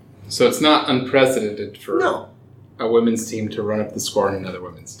 Mm-hmm. So it's not unprecedented for No. a women's team to run up the score on another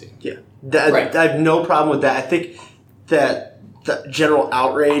women's team. Yeah. Right. I have no problem with that. I think that the general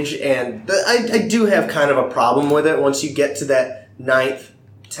outrage, and I do have kind of a problem with it once you get to that 9th,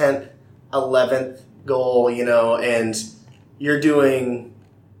 10th, 11th goal, and you're doing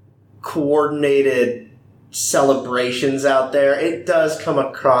coordinated celebrations out there. It does come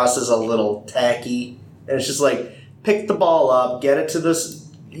across as a little tacky, and it's just pick the ball up, get it to this.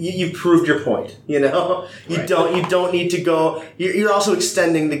 You've proved your point, You Right. don't need to go. You're also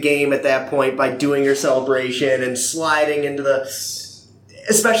extending the game at that point by doing your celebration and sliding into the.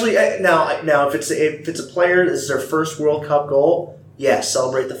 Especially now, if it's a player, this is their first World Cup goal. Yes,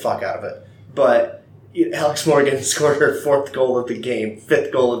 celebrate the fuck out of it. But Alex Morgan scored her 4th goal of the game,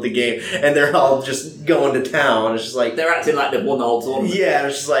 5th goal of the game, and they're all just going to town. It's just they're acting like they've won the whole tournament. Yeah, and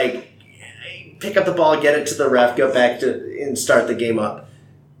it's just pick up the ball, get it to the ref, go back and start the game up.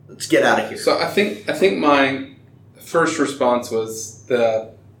 Let's get out of here. So I think my first response was a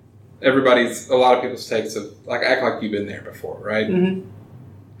lot of people's takes of act like you've been there before, right? Mm-hmm.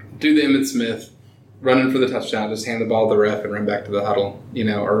 Do the Emmitt Smith, run in for the touchdown, just hand the ball to the ref and run back to the huddle,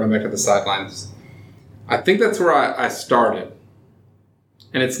 or run back to the sidelines. I think that's where I started.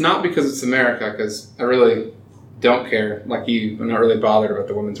 And it's not because it's America, because I really don't care. Like you, I'm not really bothered about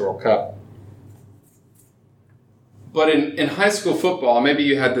the Women's World Cup. But in high school football, maybe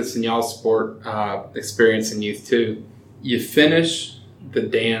you had this in y'all's sport experience in youth too, you finish the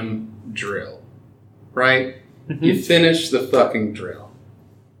damn drill, right? Mm-hmm. You finish the fucking drill.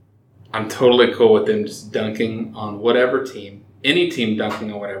 I'm totally cool with them just dunking on whatever team, any team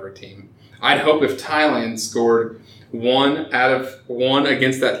dunking on whatever team. I'd hope if Thailand scored 1 out of 1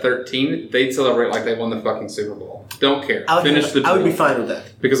 against that 13, they'd celebrate like they won the fucking Super Bowl. Don't care. Finish the drill. I would be fine with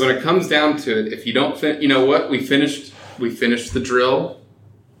that. Because when it comes down to it, if you don't you know what? We finished the drill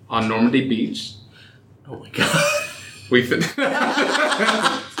on Normandy Beach. Oh my god.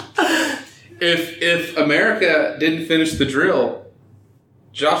 If America didn't finish the drill,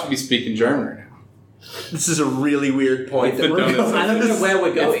 Josh would be speaking German right now. This is a really weird point that we're going. I don't know where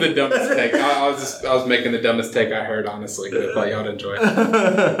we're going. It's the dumbest take. I was making the dumbest take I heard, honestly. I thought y'all would enjoy it.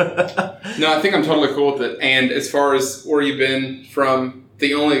 No, I think I'm totally cool with it. And as far as where you've been from,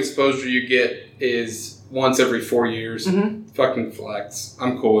 the only exposure you get is once every 4 years. Mm-hmm. Fucking flex.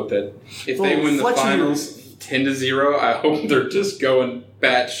 I'm cool with it. If they win the finals 10-0, I hope they're just going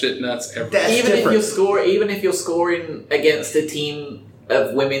batshit nuts every day. Even if you're scoring against a team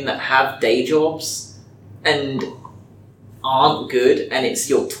of women that have day jobs and aren't good, and it's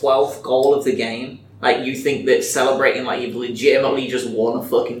your 12th goal of the game, you think that celebrating like you've legitimately just won a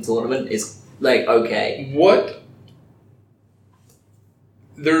fucking tournament is like, okay. What?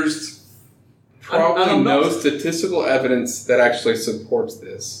 There's probably I'm no not- statistical evidence that actually supports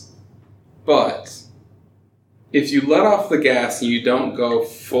this. But if you let off the gas and you don't go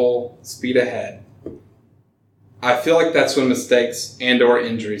full speed ahead, I feel like that's when mistakes and or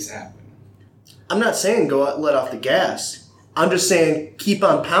injuries happen. I'm not saying go out, let off the gas. I'm just saying keep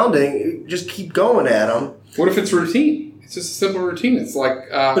on pounding. Just keep going at them. What if it's routine? It's just a simple routine. It's like...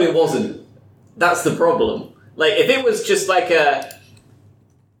 But it wasn't. That's the problem. Like, if it was just like a...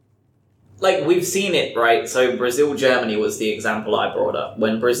 Like, we've seen it, right? So, Brazil-Germany was the example I brought up.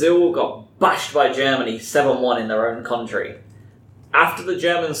 When Brazil got bashed by Germany 7-1 in their own country, after the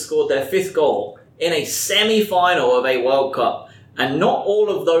Germans scored their 5th goal in a semi-final of a World Cup, and not all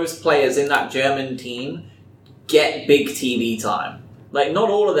of those players in that German team get big TV time. Like, not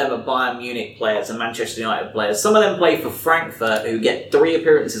all of them are Bayern Munich players and Manchester United players. Some of them play for Frankfurt, who get 3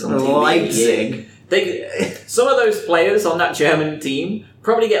 appearances on TV Leipzig. a year. Some of those players on that German team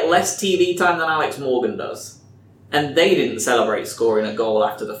probably get less TV time than Alex Morgan does. And they didn't celebrate scoring a goal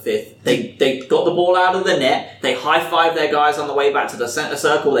after the 5th. They got the ball out of the net, they high-fived their guys on the way back to the centre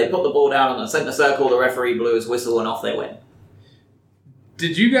circle, they put the ball down on the centre circle, the referee blew his whistle, and off they went.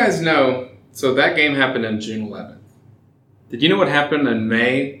 Did you guys know... So that game happened on June 11th. Did you know what happened in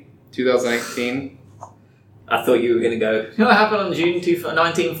May 2018? I thought you were going to go, you know what happened on June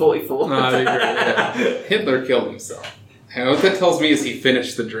 1944? No, I agree. Yeah. Hitler killed himself. And what that tells me is he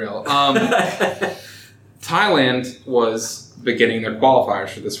finished the drill. Thailand was beginning their qualifiers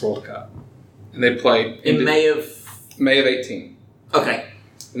for this World Cup. And they played... In May of 18. Okay.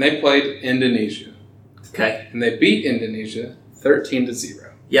 And they played Indonesia. Okay. And they beat Indonesia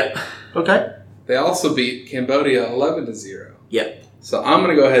 13-0. Yep. Okay. They also beat Cambodia 11-0. Yep. So I'm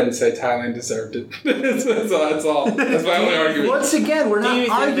going to go ahead and say Thailand deserved it. That's all. That's my only argument. Once again, we're not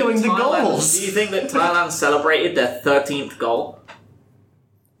arguing the goals. Do you think that Thailand celebrated their 13th goal?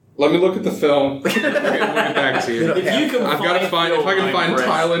 Let me look at the film. We'll get back to you. If you can I've got to find if I can find Press.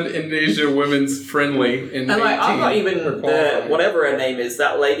 Thailand, Indonesia women's friendly in And like, 18 I'm not even for the qualifying. whatever her name is.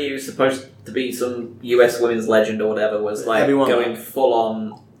 That lady who's supposed to be some US women's legend or whatever was like Everyone. going full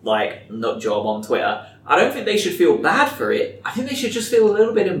on like nut job on Twitter. I don't think they should feel bad for it. I think they should just feel a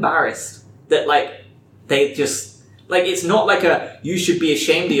little bit embarrassed that like they just like it's not like a you should be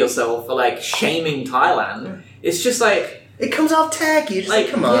ashamed of yourself for like shaming Thailand. It's just like It comes off tacky. Just like,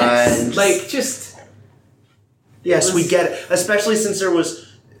 come on. yes, like just Yes, we get it. Especially since it was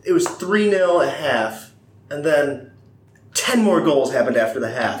 3-0 at half, and then 10 more goals happened after the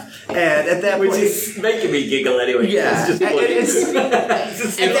half. And at that which point, is making me giggle anyway. Yeah. It's just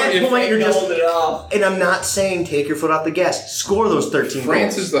At that point, you're just. it off. And I'm not saying take your foot off the gas. Score those 13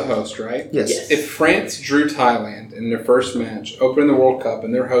 France goals. is the host, right? Yes. Yes. If France drew Thailand in their first match, opening the World Cup,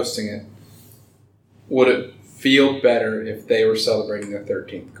 and they're hosting it, would it feel better if they were celebrating their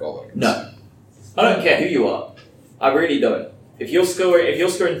 13th goal? No. I don't care who you are. I really don't. If you're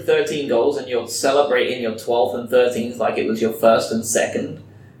scoring 13 goals and you're celebrating your 12th and 13th like it was your first and second,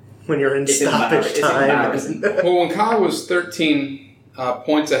 When you're in It's stoppage embarrassing. time. Well, when Kyle was 13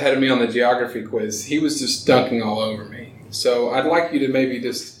 points ahead of me on the geography quiz, he was just dunking all over me. So I'd like you to maybe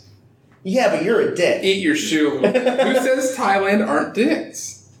just Yeah, but you're a dick. eat your shoe a little bit. Who says Thailand aren't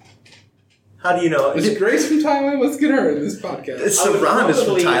dicks? How do you know? Is Grace from Thailand? Let's get her in this podcast. Saran is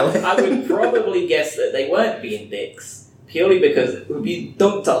from Thailand. I would probably guess that they weren't being dicks. Purely because it would be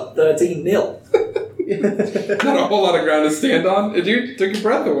dunked up 13-0. Not a whole lot of ground to stand on. It took your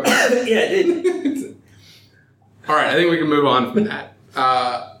breath away. Yeah, it did. All right, I think we can move on from that.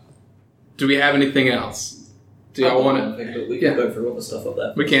 Do we have anything else? Do y'all want to? We can go through other stuff up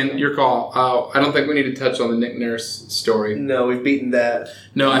there. We can. Your call. I don't think we need to touch on the Nick Nurse story. No, we've beaten that.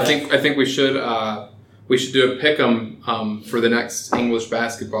 No, I think we should. We should do a pick'em for the next English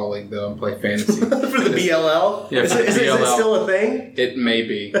basketball league though and play fantasy. For the BLL? Yeah, is for the it BLL. still a thing? It may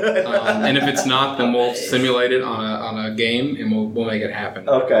be, and if it's not, then we'll simulate it on a game and we'll make it happen.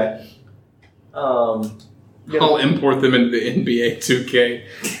 Okay. I'll import them into the NBA 2K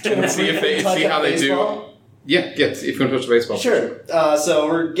and see how they do. Yeah, if you want to touch the baseball. Sure. So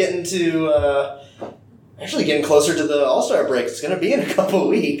we're getting to actually getting closer to the All-Star break. It's going to be in a couple of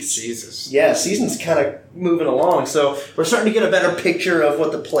weeks. Jesus. Yeah, season's kind of moving along, so we're starting to get a better picture of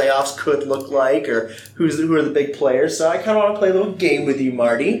what the playoffs could look like, or who are the big players. So I kind of want to play a little game with you,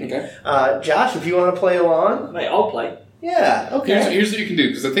 Marty. Okay. Josh, if you want to play along. Mate, I'll play. Yeah. Okay. Here's what you can do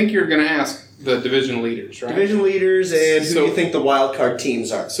because I think you're going to ask the division leaders, right? Division leaders and who So- you think the wild card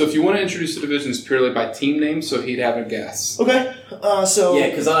teams are. So if you want to introduce the divisions purely by team name, so he'd have a guess. Okay. So Yeah,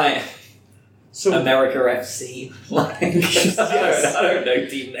 because So America FC. Like, I don't know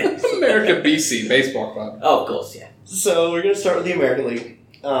team names. America BC Baseball Club. Oh, of course, yeah. So we're going to start with the American League.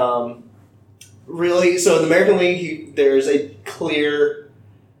 Really, so in the American League, there's a clear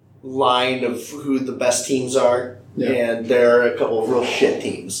line of who the best teams are, and there are a couple of real shit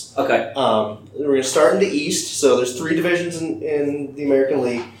teams. Okay. We're going to start in the East. So there's 3 divisions in the American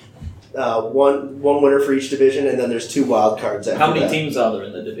League. One winner for each division, and then there's 2 wild cards after How many that. teams are there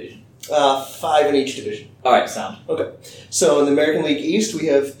in the division? 5 in each division. All right, sound. Okay. So in the American League East, we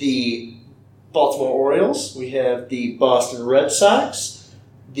have the Baltimore Orioles, we have the Boston Red Sox,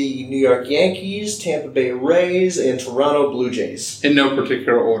 the New York Yankees, Tampa Bay Rays, and Toronto Blue Jays. In no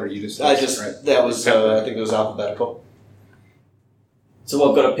particular order, you just said I think it was alphabetical. So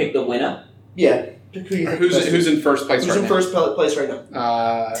I've got to pick the winner. Yeah. Pick who you think Who's best is. in first place Who's right in first place right now?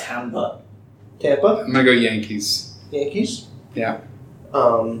 now? Tampa. Tampa, I'm going to go Yankees. Yankees. Yeah.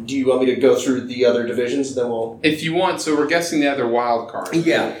 Do you want me to go through the other divisions, and then we'll... If you want, so we're guessing the other wild card.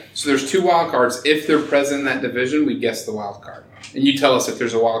 Yeah. So there's 2 wild cards. If they're present in that division, we guess the wild card. And you tell us if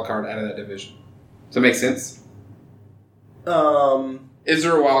there's a wild card out of that division. Does that make sense? Is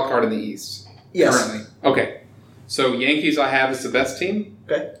there a wild card in the East? Yes. Currently? Okay. So Yankees I have as the best team.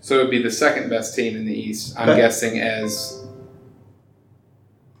 Okay. So it would be the second best team in the East. I'm Okay. guessing as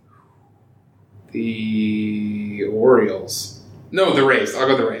the Orioles. No, the Rays. I'll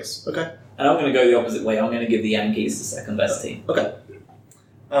go the Rays. Okay. And I'm going to go the opposite way. I'm going to give the Yankees the second best team. Okay.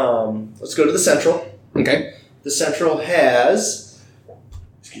 Let's go to the Central. Okay. The Central has,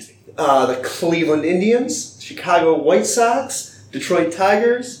 the Cleveland Indians, Chicago White Sox, Detroit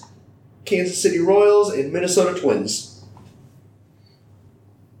Tigers, Kansas City Royals, and Minnesota Twins.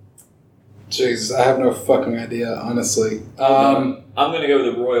 Jesus, I have no fucking idea, honestly. I'm going to go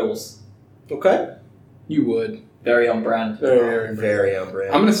with the Royals. Okay. You would. Very on brand. Very on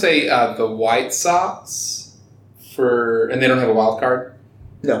brand. I'm going to say the White Sox and they don't have a wild card?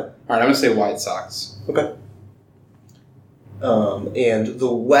 No. All right, I'm going to say White Sox. Okay. And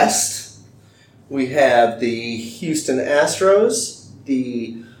the West, we have the Houston Astros,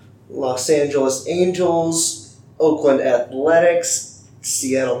 the Los Angeles Angels, Oakland Athletics,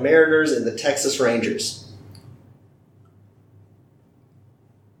 Seattle Mariners, and the Texas Rangers.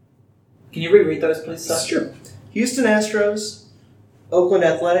 Can you reread those, please, sir? Sure. Houston Astros, Oakland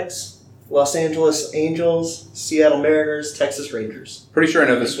Athletics, Los Angeles Angels, Seattle Mariners, Texas Rangers. Pretty sure I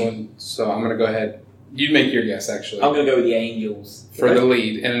know this one, so I'm going to go ahead. You make your guess, actually. I'm going to go with the Angels. For the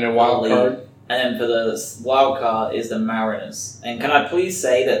lead. And then a wild card? And then for the wild card is the Mariners. And can I please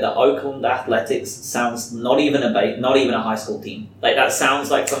say that the Oakland Athletics sounds not even a high school team. Like, that sounds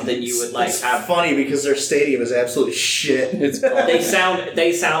like something you would It's have. funny because their stadium is absolute shit. It's They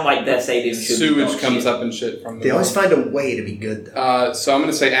sound like their stadium should be sewage dog comes shit. up and shit from them. They always find a way to be good, though. So I'm going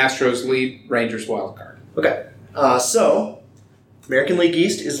to say Astros lead, Rangers wild card. Okay. So, American League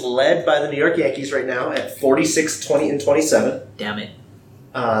East is led by the New York Yankees right now at 46, 20, and 27. Damn it.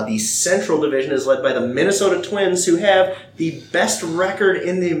 The Central Division is led by the Minnesota Twins, who have the best record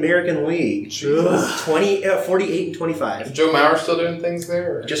in the American League. 48 and 25. Is Joe Mauer still doing things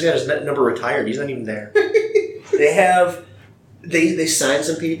there? Or? Just got his net number retired. He's not even there. They signed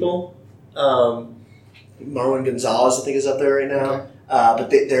some people. Marwin Gonzalez, I think, is up there right now. Okay. But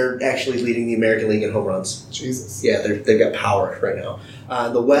they're actually leading the American League in home runs. Jesus. Yeah, they've got power right now.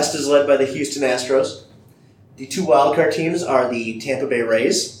 The West is led by the Houston Astros. The 2 wildcard teams are the Tampa Bay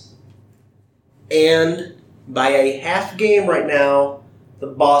Rays. And by a half game right now, the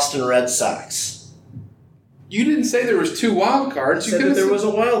Boston Red Sox. You didn't say there was 2 wild cards. I said that there was a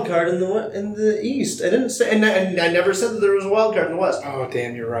wild card in the East. I didn't say, and I never said that there was a wild card in the West. Oh,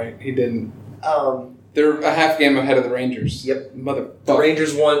 damn, you're right. He didn't. Um, They're a half game ahead of the Rangers. Yep. Motherfucker. the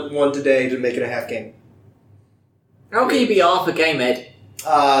Rangers won today to make it a half game. How can you be half a game, Ed?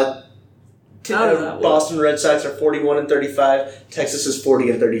 How does that work? Boston Red Sox are 41 and 35. Texas is 40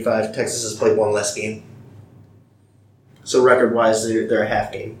 and 35. Texas has played 1 less game. So record-wise, they're a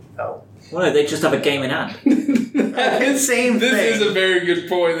half game out. Well, no, they just have a game in hand. Same This thing. is a very good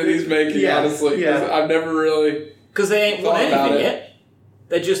point that he's making, Yeah, honestly. 'Cause yeah. I've never really... Because they ain't won Thought about anything it.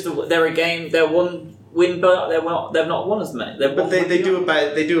 yet. They're a game. They're one win, but they've not won as many. But they do it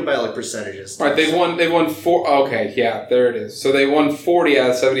by like percentages. Right, they won 4... Okay, yeah, there it is. So they won 40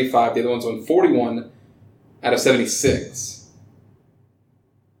 out of 75. The other ones won 41 out of 76.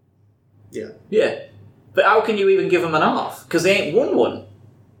 Yeah. But how can you even give them an half? Because they ain't won one.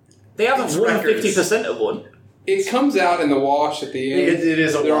 They haven't It's won records. 50% of one. It comes out in the wash at the end. It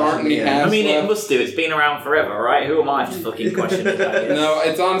is a There wash aren't in the any end. halves I mean, it left. must do. It's been around forever, right? Who am I to fucking question it? I guess? No,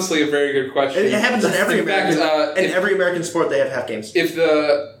 it's honestly a very good question. It happens in every In fact, American if- American sport. They have half games. If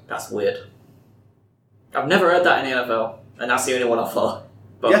the... That's weird. I've never heard that in the NFL, and that's the only one I follow.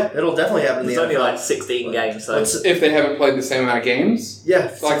 But Yeah, it'll definitely happen in the it's only NFL. like 16 games, so If they haven't played the same amount of games, Yeah,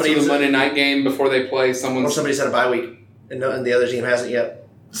 like somebody for the Monday night game before they play or someone's. somebody's had a bye week, and the other team hasn't yet.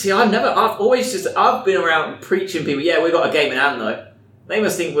 see, I've been around preaching people. Yeah, we got a game in hand though. They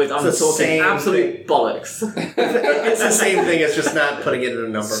must think I'm the talking same absolute bollocks. It's the same thing. It's just not putting it in a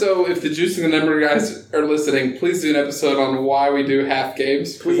number. So, if the Juicing the Number guys are listening, please do an episode on why we do half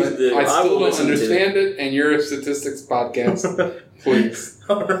games. Please do. I I still will don't listen to understand it, and you're a statistics podcast. Please.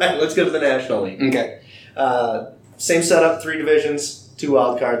 All right, let's go to the National League. Okay. Same setup, 3 divisions, 2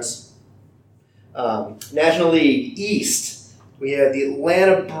 wild cards. National League East. We have the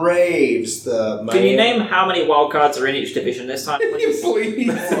Atlanta Braves. The Can you name how many wild cards are in each division this time, please? Please.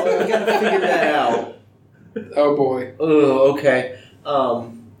 Oh, I gotta figure that out. Oh boy. Oh, okay.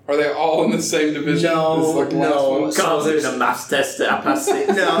 Are they all in the same division? No, This is like the last no. one? Carl's doing a maths test at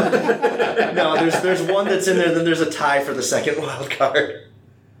 6:30. No, there's one that's in there. Then there's a tie for the second wild card.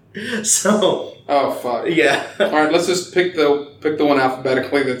 So Oh fuck. yeah, All right, let's just pick the one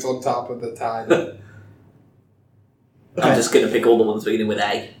alphabetically that's on top of the tie. I'm just going to pick all the ones beginning with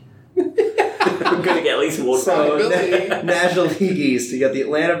A. I'm going to get at least one. So Billy. National League East. You got the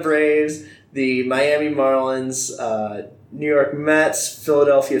Atlanta Braves, the Miami Marlins, New York Mets,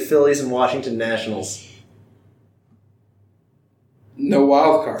 Philadelphia Phillies, and Washington Nationals. No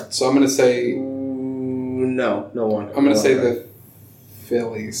wild card. So I'm gonna say No one. I'm gonna say the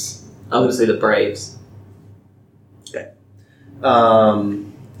Phillies. I'm going to say the Braves.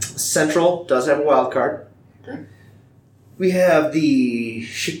 Central does have a wild card. Okay. We have the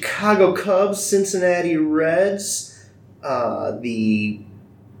Chicago Cubs, Cincinnati Reds, the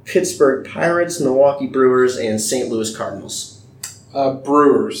Pittsburgh Pirates, Milwaukee Brewers, and St. Louis Cardinals.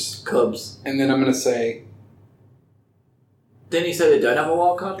 Brewers. Cubs. And then I'm gonna say Didn't you say they don't have a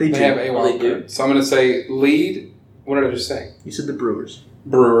wild card? They they do. have a Oh, wild they do. card. So I'm gonna say lead. What did I just say? You said the Brewers.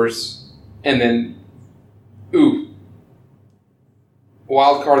 Brewers, and then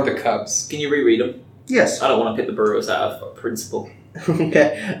wild card the Cubs. Can you reread them? Yes. I don't want to pick the Brewers out of principle.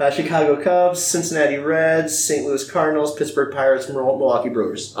 Okay. Chicago Cubs, Cincinnati Reds, St. Louis Cardinals, Pittsburgh Pirates, Milwaukee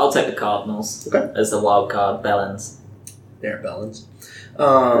Brewers. I'll take the Cardinals as the wild card. Bellens. They're Bellens.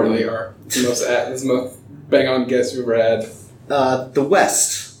 Really are. It's the most bang on guess we've ever had. The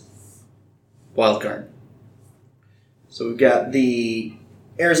West wild card. So we've got the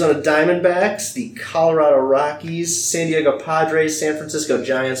Arizona Diamondbacks, the Colorado Rockies, San Diego Padres, San Francisco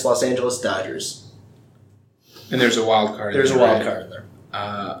Giants, Los Angeles Dodgers. And there's a wild card. There's a in there, wild right? card in there.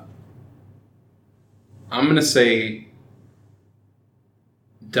 I'm gonna say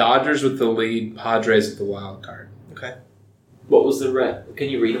Dodgers with the lead, Padres with the wild card. Okay. What was the red? Can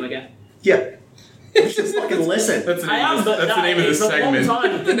you read them again? Yeah. Just fucking listen. That's the I name, am, of, but that's the name of it's this a long segment.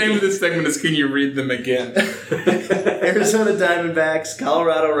 time. The name of this segment is "Can you read them again?" Arizona Diamondbacks,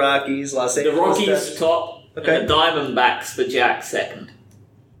 Colorado Rockies, Los The Angeles Rockies Dodgers. top, Okay. and the Diamondbacks for Jack second.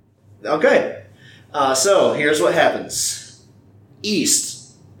 Okay. So here's what happens.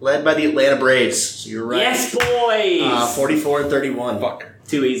 East, led by the Atlanta Braves. So you're right. Yes, boys! 44 and 31. Fuck.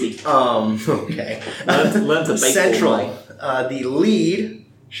 Too easy. Okay. Learn to baseball, Central, mate. the lead,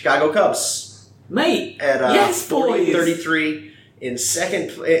 Chicago Cubs Mate, at yes, 40 and boys! 33 in second.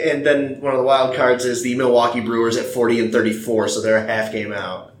 And then one of the wild cards is the Milwaukee Brewers at 40 and 34, so they're a half game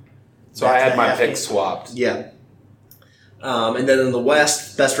out. So I had my Half pick game. swapped. Yeah. And then in the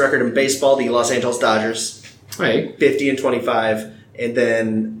West, best record in baseball, the Los Angeles Dodgers, Hey, 50 and 25. And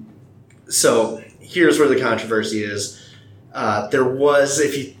then, so here's where the controversy is. There was,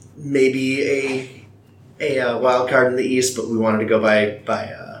 maybe a wild card in the East, but we wanted to go by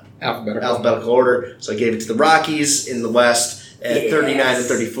alphabetical order. So I gave it to the Rockies in the West at 39 and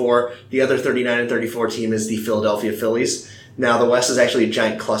 34. The other 39 and 34 team is the Philadelphia Phillies. Now the West is actually a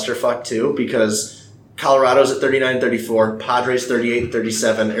giant clusterfuck too, because Colorado's at 39 and 34, Padres 38 and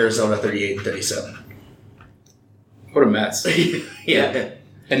 37, Arizona 38 and 37. What a mess. Yeah.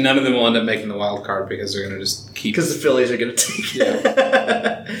 And none of them will end up making the wild card because they're going to just keep. Because the Phillies are going to take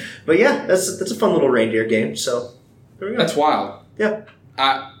it. But yeah, that's a fun little reindeer game. So there we go. That's wild. Yeah.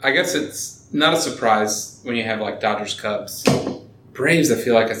 I guess it's not a surprise when you have like Dodgers, Cubs, Braves. I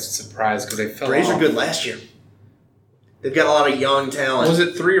feel like it's a surprise because they fell Braves off. are good last year. They've got a lot of young talent. Was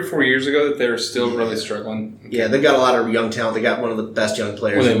it 3 or 4 years ago that they were still really struggling? Yeah, they've got a lot of young talent. They got one of the best young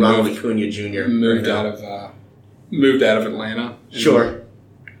players, Well, they Ronald moved- Acuna Jr. Moved right out now. of Atlanta. Sure.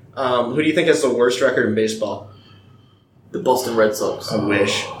 Who do you think has the worst record in baseball? The Boston Red Sox. I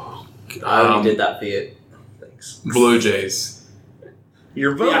wish. I only did that for you. Thanks. Blue Jays.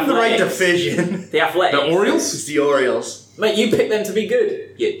 You're both in the right Athletics. division. The Athletics. The Orioles? It's the Orioles. Mate, you picked them to be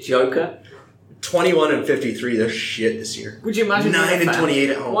good. You joker. 21-53. They're shit this year. Would you imagine? 9-28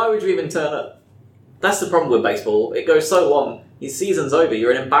 at home. Why would you even turn up? That's the problem with baseball. It goes so long. Your season's over.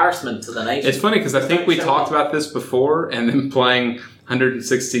 You're an embarrassment to the nation. It's funny because I think we talked about this before, and them playing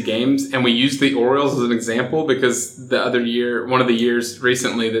 160 games, and we used the Orioles as an example because the other year, one of the years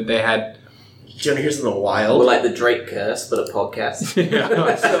recently that they had. Do you want to hear something wild? We're like the Drake curse, but a podcast.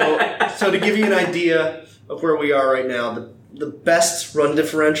 So to give you an idea of where we are right now, the best run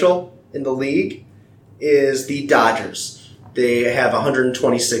differential in the league is the Dodgers. They have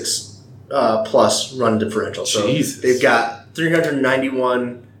 126 plus run differential. So Jesus. they've got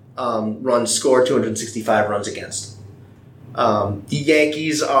 391 runs scored, 265 runs against. The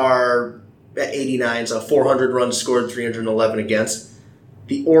Yankees are at 89, so 400 runs scored, 311 against.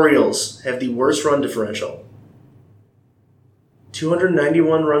 The Orioles have the worst run differential.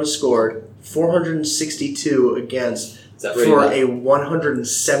 291 runs scored, 462 against, Is that really for bad? a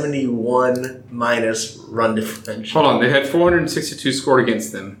 171 minus run differential. Hold on, they had 462 scored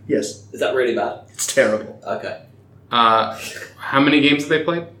against them. Yes, Is that really bad? it's terrible. Okay. How many games have they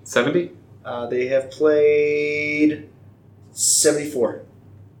played? 70? They have played 74.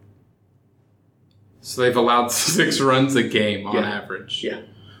 So they've allowed 6 runs a game on Yeah. average. Yeah.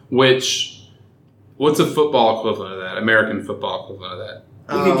 Which, what's a football equivalent of that? American football equivalent of that?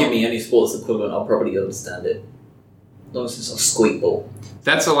 You can give me any sports equivalent, I'll probably understand it. As long as it's a squeak ball.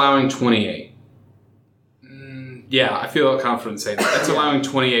 That's allowing 28. Yeah, I feel confident saying that. That's allowing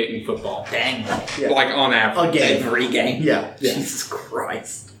 28 in football. Dang. Yeah. Like on average. A game. Every game. Yeah. Jesus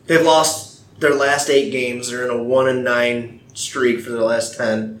Christ. They've lost their last 8 games. They're in a 1-9 streak for the last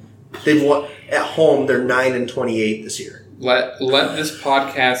 10. They've won at home. They're 9-28 this year. Let this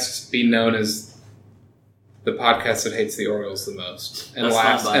podcast be known as the podcast that hates the Orioles the most and That's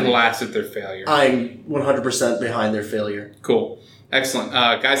laughs fine by me. at their failure. I'm 100% behind their failure. Cool. Excellent.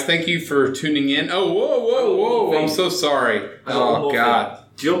 Guys, thank you for tuning in. Oh, whoa. I'm so sorry. I got one Oh, more God. thing.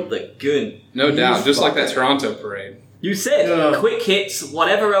 Jump the gun. No doubt. You Just like that fucker. Toronto parade. You said Yeah. quick hits,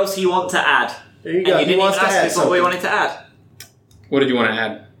 whatever else you want to add. There you And go. you He didn't wants even to ask add us what we something. wanted to add. What did you want to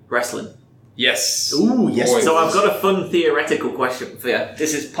add? Wrestling. Yes. Ooh, yes. Boy. So I've got a fun theoretical question for you.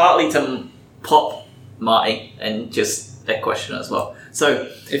 This is partly to pop Marty and just a question as well. So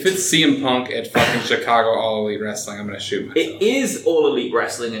If it's CM Punk at fucking Chicago All Elite Wrestling, I'm going to shoot myself. it is All Elite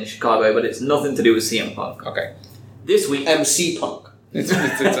Wrestling in Chicago, but it's nothing to do with CM Punk. Okay. This week, MC Punk. It's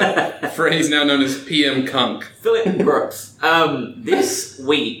a phrase now known as PM Kunk. Philip Brooks. This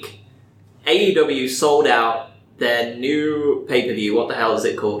week, AEW sold out their new pay-per-view. What the hell is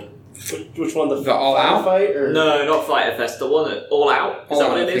it called? Which one? The All Out? Fight? Or? No, not Fyter Fest. The one that All Out. Is All that Out,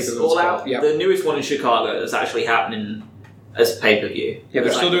 what I it think is? is what All it's Out. called, yeah. The newest one in Chicago that's actually happening as pay-per-view. Yeah, they're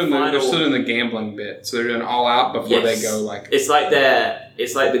It's still like doing final- they're still doing the gambling bit. So they're doing All Out before Yes. they go like. It's like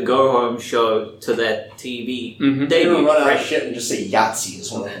the go home show to their TV Mhm. They're debut. gonna run out of right? shit and just say Yahtzee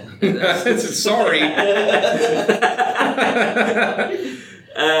is one of them. Sorry.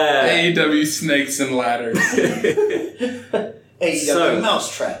 AEW Snakes and Ladders. Hey, you got So- the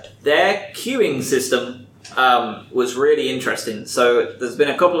mousetrap. Their queuing system was really interesting. So there's been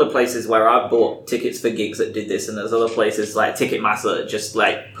a couple of places where I've bought tickets for gigs that did this, and there's other places like Ticketmaster that just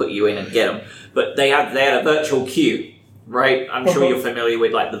like put you in and get them. But they had a virtual queue, right? I'm sure you're familiar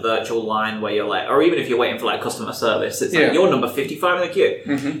with like the virtual line where you're like, or even if you're waiting for like customer service, it's Yeah. like you're number 55 in the queue.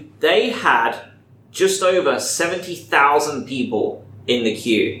 Mhm. They had just over 70,000 people in the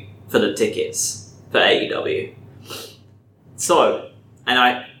queue for the tickets for AEW. So,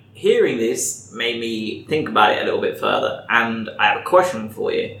 hearing this made me think about it a little bit further, and I have a question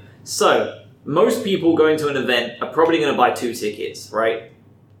for you. So, most people going to an event are probably going to buy 2 tickets, right?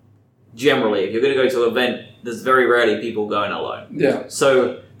 Generally, if you're going to go to an event, there's very rarely people going alone. Yeah.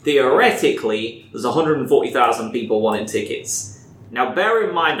 So, theoretically, there's 140,000 people wanting tickets. Now, bear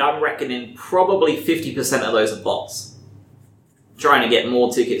in mind, I'm reckoning probably 50% of those are bots. Trying to get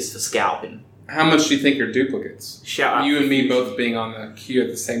more tickets for scalping. How much do you think are duplicates? Shout out You and me Fusion. both being on the queue at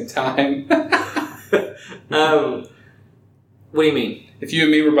the same time. What do you mean? If you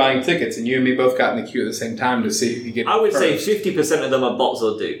and me were buying tickets and you and me both got in the queue at the same time to see who could get I would say first. 50% of them are bots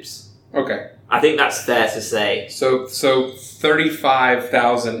or dupes. Okay. I think that's fair to say. So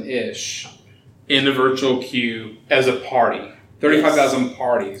 35,000-ish in the virtual queue as a party. 35,000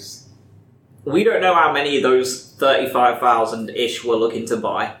 parties. We don't know how many of those 35,000-ish were looking to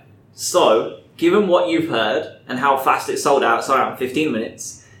buy. So, given what you've heard and how fast it sold out in 15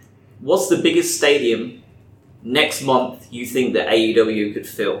 minutes, what's the biggest stadium next month you think that AEW could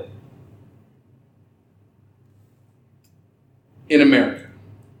fill? In America.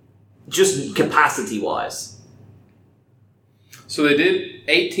 Just capacity-wise. So they did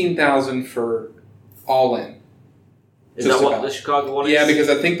 18,000 for all in. Is Just that what about. the Chicago one is? Yeah, because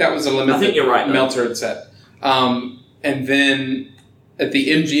I think that was a limit I think that you're right, though. Meltzer had set. And then at the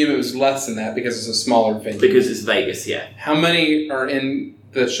MGM, it was less than that because it's a smaller venue. Because it's Vegas, yeah. How many are in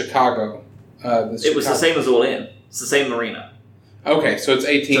the Chicago? It was the same as All In. It's the same arena. Okay, so it's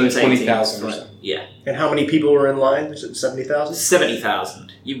 18, So it's 20,000 or right. something. Yeah. And how many people were in line? Is it 70,000?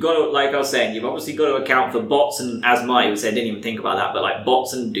 70,000. You've got to, like I was saying, you've obviously got to account for bots and, as Mike said, didn't even think about that, but like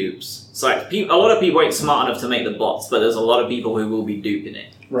bots and dupes. So like, a lot of people ain't smart enough to make the bots, but there's a lot of people who will be duping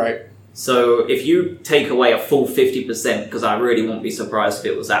it. Right. So if you take away a full 50%, because I really wouldn't be surprised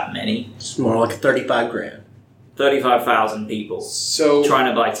if it was that many, It's more like 35 grand. 35,000 people So trying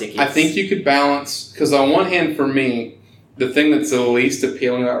to buy tickets. I think you could balance, because on one hand, for me, the thing that's the least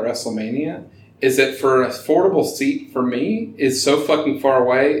appealing about WrestleMania is that for an affordable seat for me is so fucking far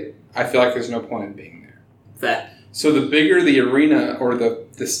away, I feel like there's no point in being there. Fair. So the bigger the arena or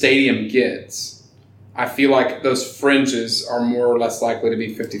the stadium gets, I feel like those fringes are more or less likely to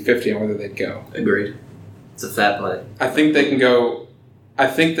be 50-50 on whether they'd go. Agreed. It's a fair play. I think they can go, I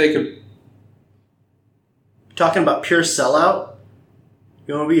think they could, Talking about pure sellout,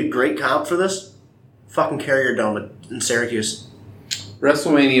 you want to be a great comp for this? Fucking Carrier Dome in Syracuse.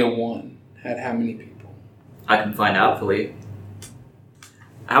 WrestleMania 1 had how many people? I can find out for you.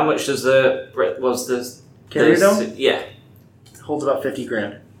 How much does was this Carrier Dome? Yeah. Holds about 50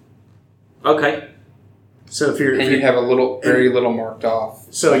 grand. Okay. So if you're... And you'd have a little, very little marked off.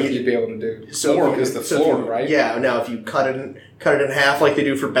 So like you'd- you'd be able to do. So More if you- because the so if floor, you- right? Yeah, now if you cut it in half like they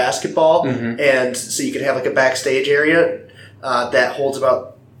do for basketball, Mhm. and so you could have like a backstage area that holds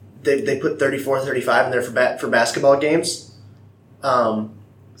about, they put 34, 35 in there for basketball games.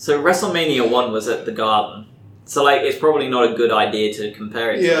 So WrestleMania 1 was at the Garden. So like it's probably not a good idea to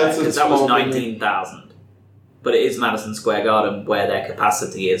compare it Yeah, to that it's a because that was small venue. 19,000. But it is Madison Square Garden where their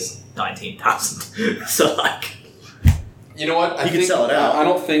capacity is 19,000. So like You know what? I You could sell it out. I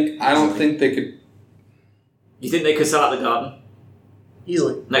don't think they could. you think they could sell out the Garden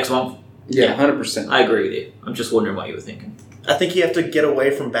Easily. next month? Yeah, 100%. I agree with you. I'm just wondering what you were thinking. I think you have to get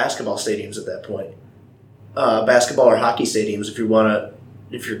away from basketball stadiums at that point. Basketball or hockey stadiums, if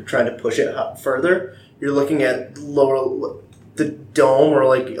you're trying to push it further, you're looking at the Dome or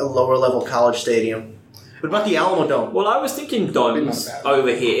like a lower level college stadium. What about the Alamo Dome? Well, I was thinking domes Not bad.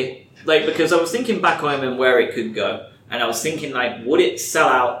 over here, like because I was thinking back home and where it could go, and I was thinking like, would it sell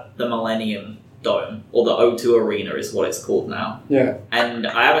out the Millennium Dome or the O2 Arena is what it's called now? Yeah. And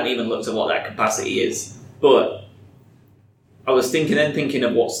I haven't even looked at what that capacity is, but I was thinking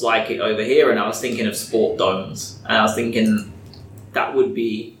of what's like it over here, and I was thinking of sport domes, and I was thinking that would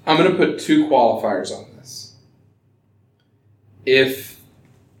be I'm going to put two qualifiers on this. If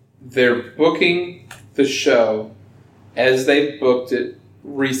they're booking the show as they've booked it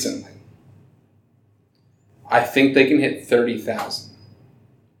recently, I think they can hit 30,000.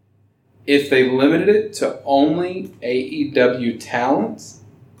 If they limited it to only AEW talent,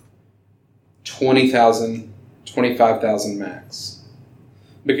 20,000, 25,000 max.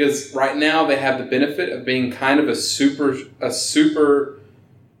 Because right now they have the benefit of being kind of a super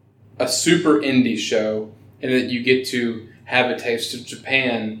indie show, in that you get to have a taste of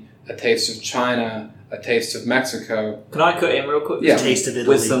Japan, a taste of China, a taste of Mexico. Can I cut in real quick? Yeah. Taste of Italy.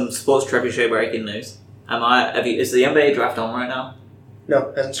 With some sports trebuchet breaking news. Is the NBA draft on right now?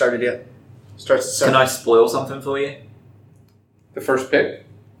 No, hasn't started yet. Starts at 7. Can I spoil something for you? The first pick?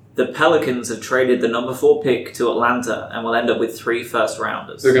 The Pelicans have traded the number 4 pick to Atlanta and will end up with 3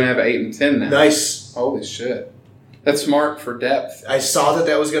 first-rounders. They're going to have 8 and 10 now. Nice. Holy shit. That's smart for depth. I saw that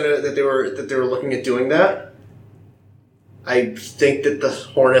they were looking at doing that. I think that the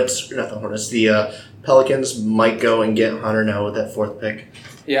Pelicans might go and get Hunter now with that 4th pick.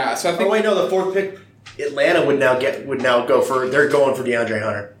 Yeah, so I think... Oh wait, no, the 4th pick, Atlanta would now go for. They're going for DeAndre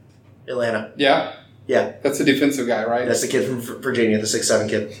Hunter. Atlanta. Yeah? Yeah, That's a defensive guy, right? that's the kid from Virginia, the 6'7"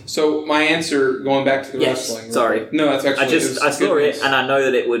 kid. So my answer, going back to the Yes, wrestling... sorry. No, that's actually... I saw it and I know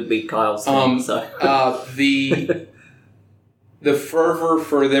that it would be Kyle Smith. The fervor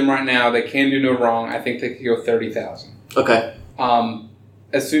for them right now, they can do no wrong. I think they could go 30,000. Okay.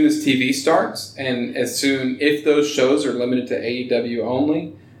 As soon as TV starts, and if those shows are limited to AEW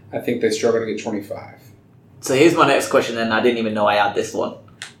only, I think they struggle to get 25. So here's my next question, and I didn't even know I had this one.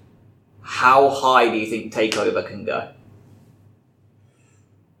 How high do you think TakeOver can go?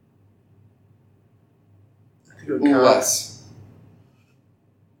 I think it would count. Less.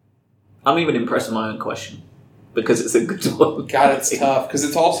 I'm even impressed with my own question because it's a good one. God, it's tough because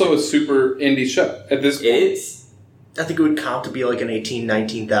it's also a super indie show at this point. It is. I think it would count to be like an 18,000,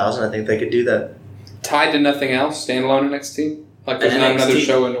 19,000. I think they could do that. Tied to nothing else, standalone NXT. Like there's An not another NXT.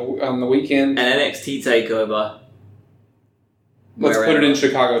 show in on the weekend. An NXT takeover. Let's put it in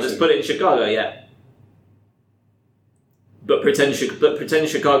Chicago. Let's put it in Chicago, yeah. But pretend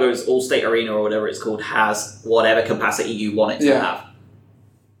Chicago's All-State Arena or whatever it's called has whatever capacity you want it to have.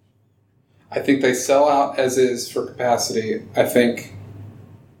 I think they sell out as is for capacity. I think...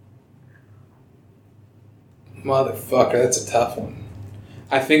 Motherfucker, that's a tough one.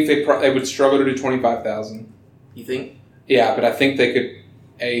 I think they would struggle to do 25,000. You think? Yeah, but I think they could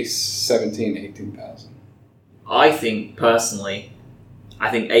ace 17, 18,000. I think, personally,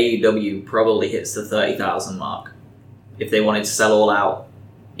 AEW probably hits the 30,000 mark. If they wanted to sell all out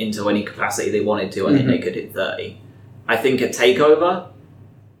into any capacity they wanted to, I think they could hit 30. I think a takeover,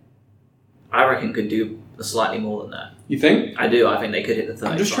 I reckon, could do slightly more than that. You think? I do. I think they could hit the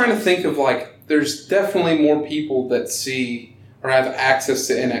 30. I'm just trying to think of, like, there's definitely more people that see or have access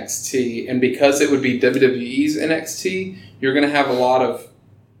to NXT, and because it would be WWE's NXT, you're going to have a lot of,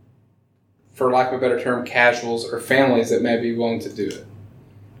 for lack of a better term, casuals or families that may be willing to do it.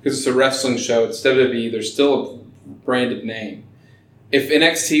 Because it's a wrestling show, it's WWE, there's still a branded name. If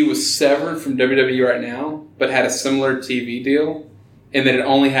NXT was severed from WWE right now, but had a similar TV deal, and that it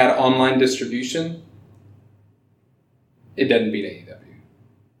only had online distribution, it doesn't beat AEW.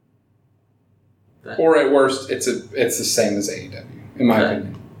 Or at worst, it's the same as AEW, in my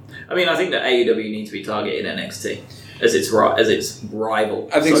opinion. I mean, I think that AEW needs to be targeting NXT as its rival.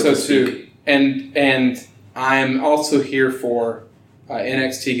 I think so too. And I'm also here for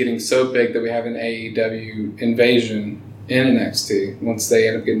NXT getting so big that we have an AEW invasion in NXT once they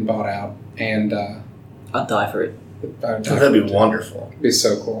end up getting bought out. And I'd die for it. That'd be wonderful. It'd be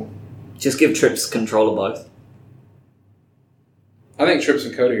so cool. Just give Trips control of both. I think Trips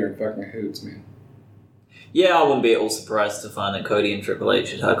and Cody are in fucking hoots, man. Yeah, I wouldn't be at all surprised to find that Cody and Triple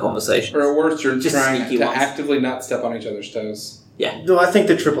H had conversations. Or at worst, you're Just trying sneaky to ones. actively not step on each other's toes. Yeah. No, I think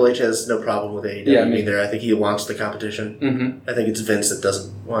that Triple H has no problem with AEW me either. I think he wants the competition. Mm-hmm. I think it's Vince that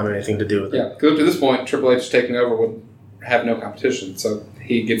doesn't want anything to do with it. Yeah, because up to this point, Triple H taking over would have no competition, so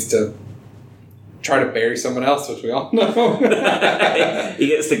he gets to try to bury someone else, which we all know. He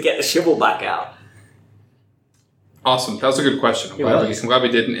gets to get the shovel back out. Awesome. That was a good question. I'm glad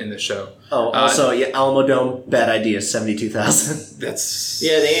we didn't end the show. Oh, also, Alamo Dome, bad idea, 72,000. That's...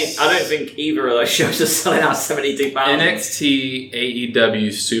 Yeah, I don't think either of those shows are selling out 72,000. NXT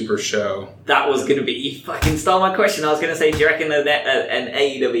AEW Super Show. That was going to be... You fucking stole my question. I was going to say, do you reckon an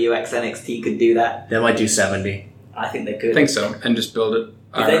AEW x NXT could do that? They might do 70. I think they could. I think so. And just build it.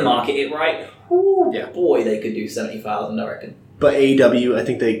 If they market it right, boy, they could do 70,000, I reckon. But AEW, I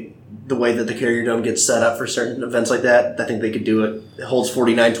think the way that the Carrier Dome gets set up for certain events like that, I think they could do it. It holds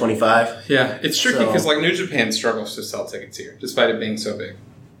 49,25. Yeah, it's tricky because like New Japan struggles to sell tickets here, despite it being so big,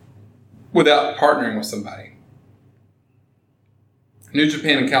 without partnering with somebody. New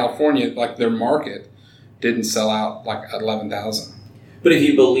Japan in California, like their market, didn't sell out like 11,000. But if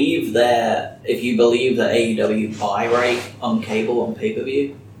you believe that AEW buy rate on cable on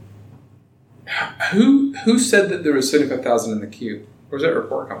pay-per-view, who said that there was 75,000 in the queue? Where's that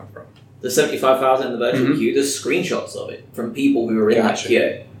report coming from? the 75,000 in the virtual queue, there's screenshots of it from people who were in that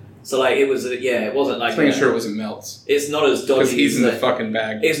queue. So like it was, it wasn't like. I'm pretty sure it wasn't Melts. It's not as dodgy. Because he's in the fucking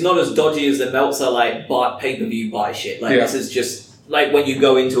bag. It's not as dodgy as the Meltzer like pay-per-view buy shit. Like this is just like when you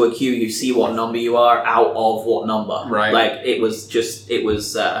go into a queue, you see what number you are out of what number. Right. Like it was,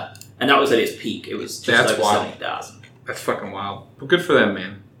 and that was at its peak. It was just over 70,000. That's fucking wild. But good for them,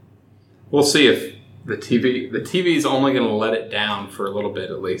 man. We'll see if the TV is only going to let it down for a little bit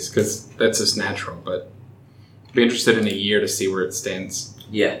at least, because that's just natural. But I'd be interested in a year to see where it stands.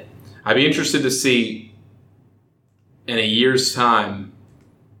 Yeah. I'd be interested to see in a year's time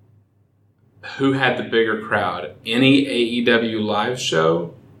who had the bigger crowd, any AEW live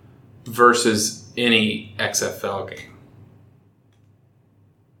show versus any XFL game.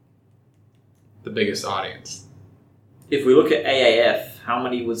 The biggest audience. If we look at AAF, how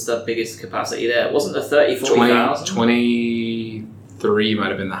many was the biggest capacity there? It wasn't the 30, 40,000? 23 might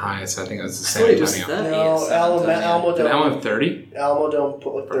have been the highest. I think it was the San I thought it was Antonio. 30 No, at San Antonio. Alamo Did that one Dome. have 30? Alamo Dome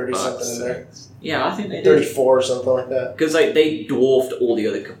put like 30 something in there. Yeah, I think they did. 34 or something like that. Because like, they dwarfed all the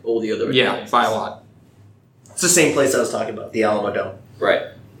other Yeah, events. by a lot. It's the same place I was talking about, the Alamo Dome. Right.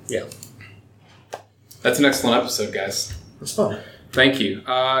 Yeah. That's an excellent episode, guys. It's fun. Thank you.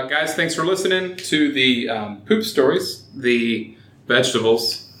 Guys, thanks for listening to the poop stories, the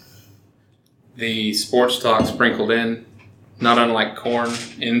vegetables, the sports talk sprinkled in, not unlike corn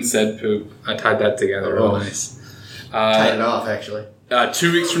in said poop. I tied that together real nice. Tied it off, actually.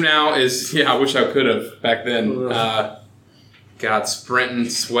 2 weeks from now is, I wish I could have back then. God, sprinting,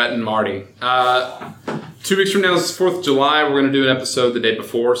 sweating Marty. 2 weeks from now is 4th of July. We're going to do an episode the day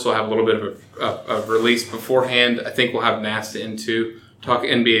before, so I'll have a little bit of a release beforehand. I think we'll have Nasta into talk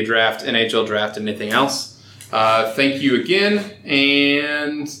NBA draft, NHL draft, and anything else. Thank you again,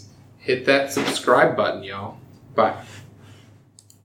 and hit that subscribe button, y'all. Bye.